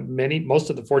these most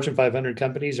of the Fortune 500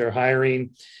 companies are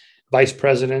hiring vice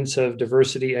presidents of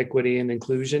diversity, equity, and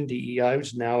inclusion, DEI,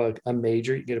 which is now a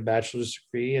major. You get a bachelor's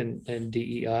degree in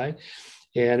DEI,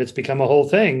 and it's become a whole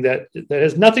thing that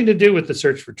has nothing to do with the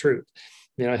search for truth.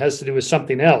 It has to do with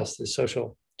something else, the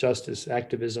social justice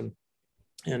activism.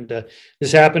 And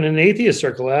this happened in the atheist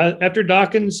circle after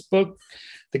Dawkins' book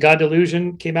The God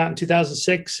Delusion came out in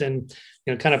 2006, and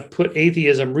kind of put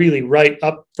atheism really right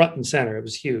up front and center. It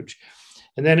was huge.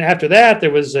 And then after that,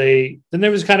 there was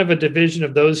kind of a division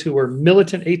of those who were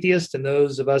militant atheists and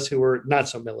those of us who were not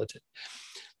so militant.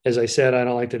 As I said, I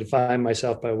don't like to define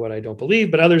myself by what I don't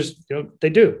believe, but others, they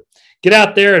do. Get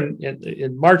out there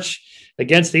and march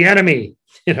against the enemy,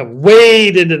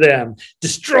 wade into them,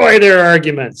 destroy their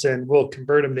arguments, and we'll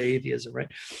convert them to atheism, right?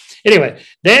 Anyway,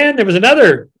 then there was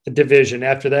another division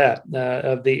after that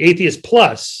of the atheist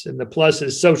plus, and the plus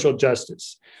is social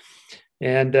justice.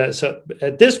 And so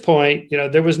at this point,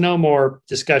 there was no more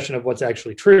discussion of what's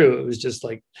actually true. It was just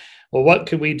like, well, what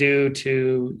could we do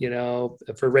to,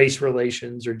 for race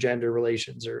relations or gender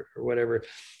relations or whatever?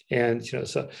 And,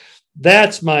 so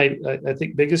that's my, I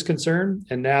think, biggest concern.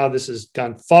 And now this has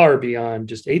gone far beyond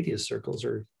just atheist circles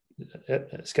or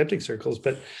skeptic circles,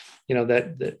 but,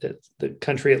 that the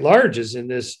country at large is in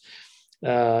this,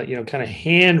 kind of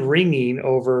hand wringing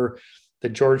over the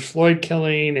George Floyd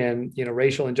killing and,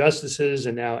 racial injustices,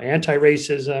 and now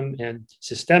anti-racism and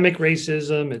systemic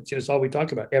racism. It's all we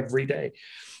talk about every day.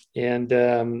 And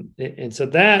so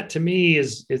that to me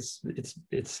is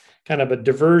it's kind of a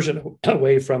diversion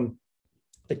away from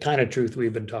the kind of truth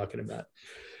we've been talking about.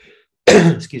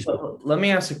 Excuse me. Let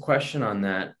me ask a question on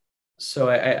that. So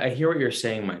I hear what you're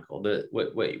saying, Michael.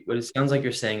 What it sounds like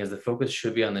you're saying is the focus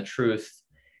should be on the truth.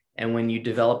 And when you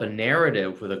develop a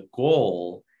narrative with a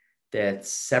goal that's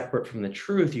separate from the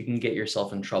truth, you can get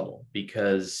yourself in trouble,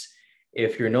 because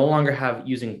if you're no longer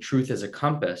using truth as a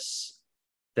compass,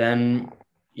 then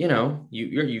you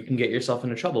can get yourself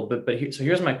into trouble. So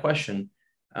here's my question.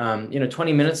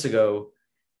 20 minutes ago,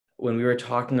 when we were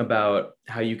talking about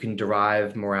how you can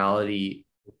derive morality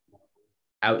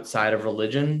outside of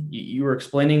religion, you were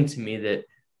explaining to me that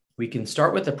we can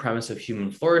start with the premise of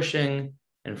human flourishing,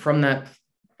 and from that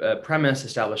premise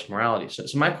establish morality.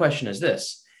 So my question is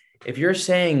this: if you're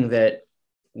saying that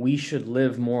we should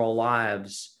live moral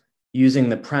lives using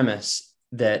the premise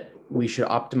that we should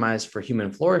optimize for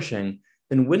human flourishing,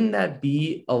 then wouldn't that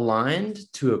be aligned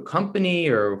to a company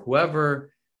or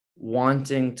whoever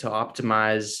wanting to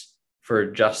optimize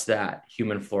for just that,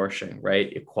 human flourishing,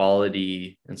 right?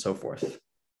 Equality and so forth.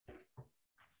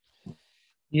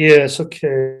 Yes.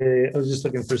 Okay. I was just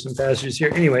looking for some passages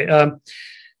here. Anyway,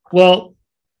 well,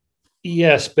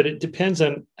 yes, but it depends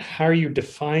on how you're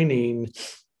defining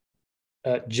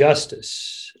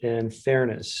justice and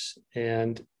fairness.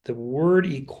 And the word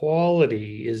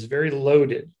equality is very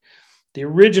loaded. The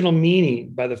original meaning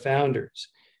by the founders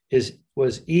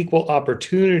was equal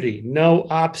opportunity, no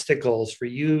obstacles for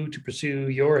you to pursue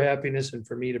your happiness and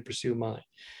for me to pursue mine.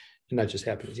 And not just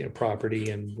happiness, property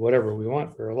and whatever we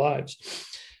want for our lives.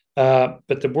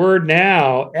 But the word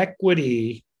now,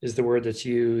 equity, is the word that's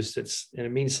used. And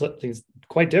it means things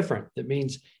quite different. It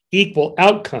means equal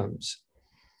outcomes.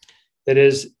 That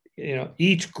is,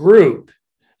 each group.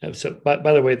 So,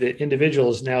 by the way, the individual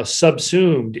is now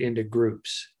subsumed into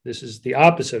groups. This is the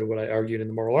opposite of what I argued in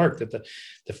the moral arc, that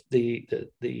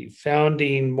the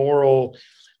founding moral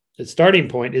starting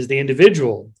point is the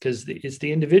individual, because it's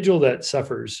the individual that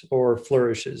suffers or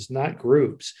flourishes, not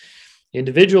groups.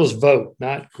 Individuals vote,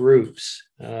 not groups,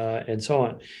 and so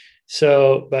on.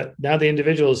 So, but now the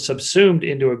individual is subsumed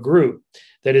into a group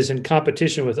that is in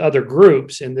competition with other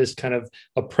groups in this kind of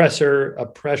oppressor,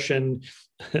 oppression,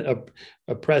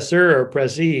 oppressor or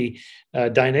oppressee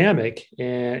dynamic.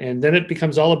 And then it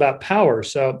becomes all about power.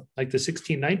 So like the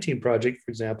 1619 Project, for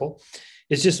example,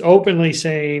 is just openly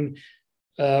saying,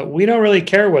 we don't really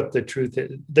care what the truth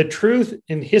is. The truth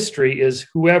in history is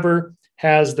whoever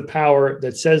has the power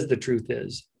that says the truth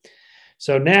is.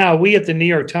 So now we at the New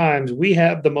York Times, we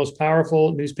have the most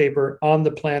powerful newspaper on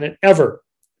the planet ever,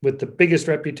 with the biggest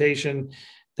reputation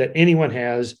that anyone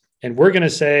has. And we're going to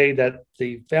say that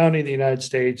the founding of the United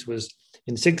States was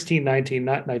in 1619,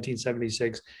 not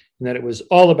 1976, and that it was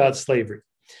all about slavery.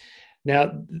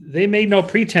 Now, they made no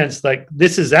pretense like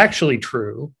this is actually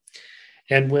true.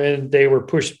 And when they were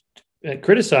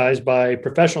criticized by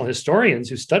professional historians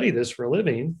who study this for a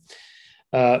living,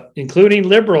 including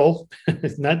liberal,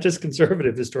 not just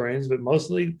conservative historians, but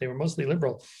they were mostly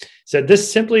liberal, said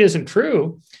this simply isn't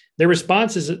true. Their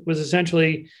response was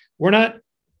essentially, we're not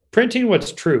printing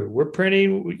what's true. We're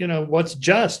printing, what's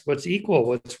just, what's equal,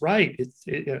 what's right.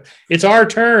 It's our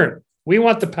turn. We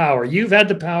want the power. You've had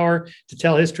the power to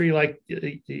tell history like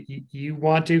you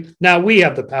want to. Now we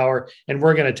have the power, and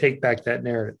we're going to take back that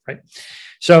narrative, right?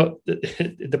 So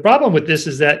the problem with this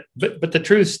is that, but the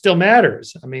truth still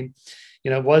matters. I mean,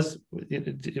 was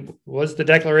the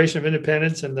Declaration of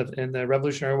Independence and the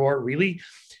Revolutionary War really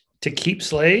to keep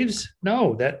slaves?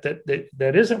 No,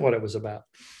 that isn't what it was about.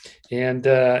 And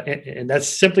that's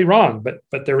simply wrong.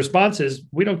 But the response is,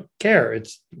 we don't care.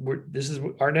 This is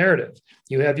our narrative.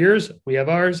 You have yours, we have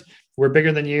ours. We're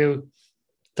bigger than you.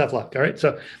 Tough luck. All right.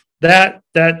 So that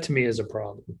to me is a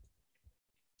problem.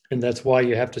 And that's why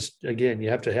you have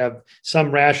to have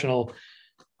some rational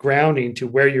grounding to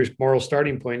where your moral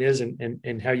starting point is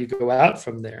and how you go out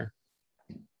from there.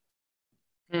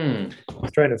 I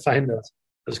was trying to find those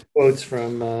quotes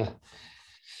from.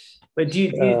 But do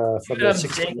you from the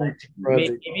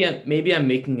 1619 maybe I'm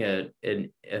making a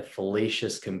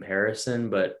fallacious comparison,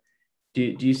 but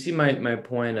do you see my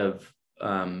point of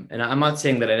and I'm not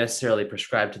saying that I necessarily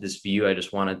prescribe to this view. I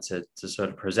just wanted to sort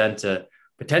of present a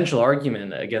potential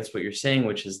argument against what you're saying,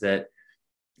 which is that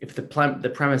if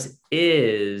the premise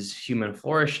is human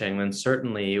flourishing, then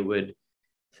certainly it would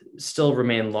still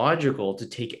remain logical to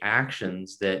take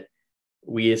actions that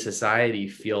we as society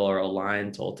feel are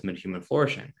aligned to ultimate human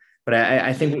flourishing. But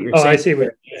I think what you're saying. I see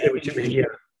what you mean.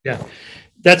 Yeah.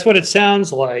 That's what it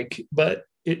sounds like, but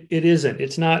it isn't.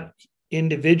 It's not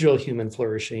individual human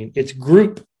flourishing. It's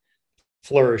group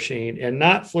flourishing, and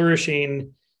not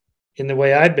flourishing in the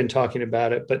way I've been talking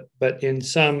about it, but in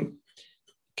some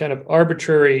kind of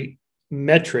arbitrary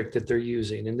metric that they're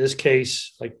using. In this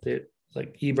case, like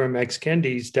Ibram X.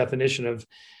 Kendi's definition of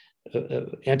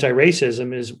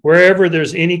anti-racism is wherever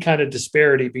there's any kind of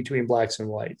disparity between blacks and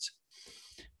whites.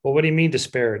 Well, what do you mean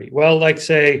disparity? Well, like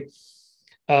say,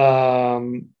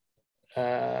 there's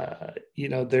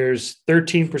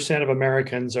 13% of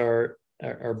Americans are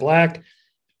black,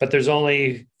 but there's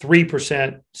only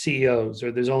 3% CEOs,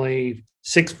 or there's only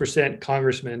 6%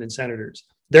 congressmen and senators.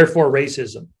 Therefore,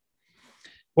 racism.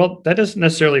 Well, that doesn't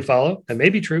necessarily follow. That may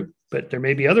be true, but there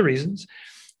may be other reasons.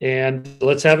 And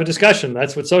let's have a discussion.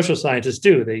 That's what social scientists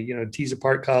do. They, tease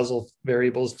apart causal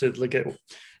variables to look at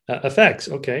effects.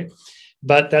 Okay.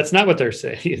 But that's not what they're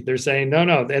saying. They're saying,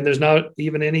 no. And there's not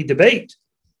even any debate.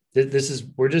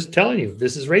 We're just telling you,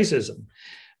 this is racism.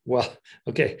 Well,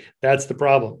 okay, that's the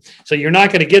problem. So you're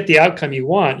not going to get the outcome you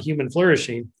want, human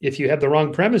flourishing, if you have the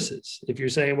wrong premises. If you're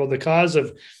saying, well,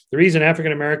 the reason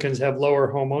African Americans have lower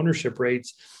home ownership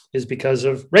rates is because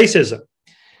of racism.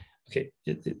 Okay,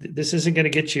 this isn't going to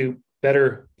get you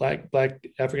better black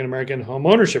African American home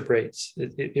ownership rates.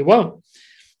 It won't.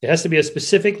 It has to be a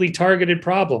specifically targeted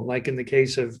problem, like in the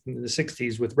case of the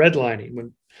 60s with redlining,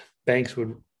 when banks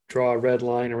would draw a red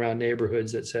line around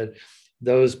neighborhoods that said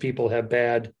those people have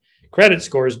bad credit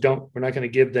scores. We're not going to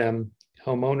give them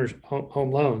home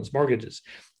loans, mortgages,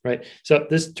 right? So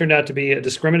this turned out to be a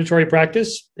discriminatory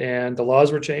practice, and the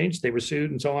laws were changed. They were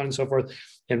sued, and so on and so forth.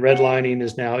 And redlining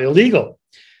is now illegal.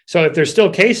 So if there's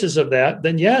still cases of that,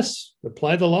 then yes,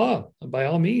 apply the law by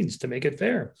all means to make it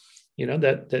fair.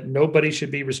 That nobody should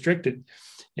be restricted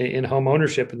in home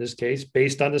ownership in this case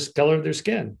based on the color of their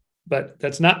skin. But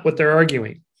that's not what they're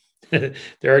arguing. They're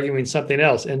arguing something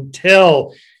else.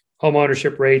 Until home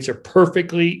ownership rates are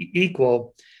perfectly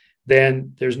equal,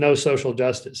 then there's no social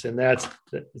justice. And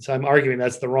so I'm arguing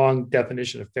that's the wrong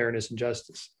definition of fairness and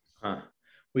justice. Huh.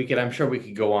 I'm sure we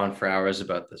could go on for hours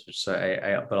about this, but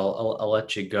I'll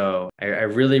let you go. I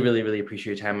really, really, really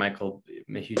appreciate your time, Michael.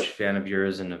 I'm a huge fan of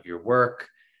yours and of your work.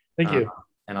 Thank you.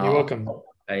 And you're welcome.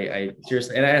 I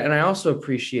seriously, and I also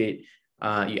appreciate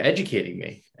you educating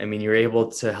me. I mean, you're able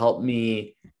to help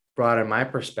me broaden my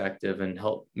perspective and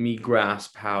help me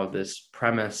grasp how this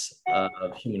premise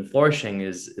of human flourishing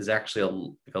is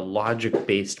actually a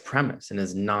logic-based premise and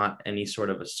is not any sort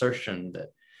of assertion that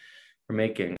we're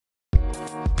making.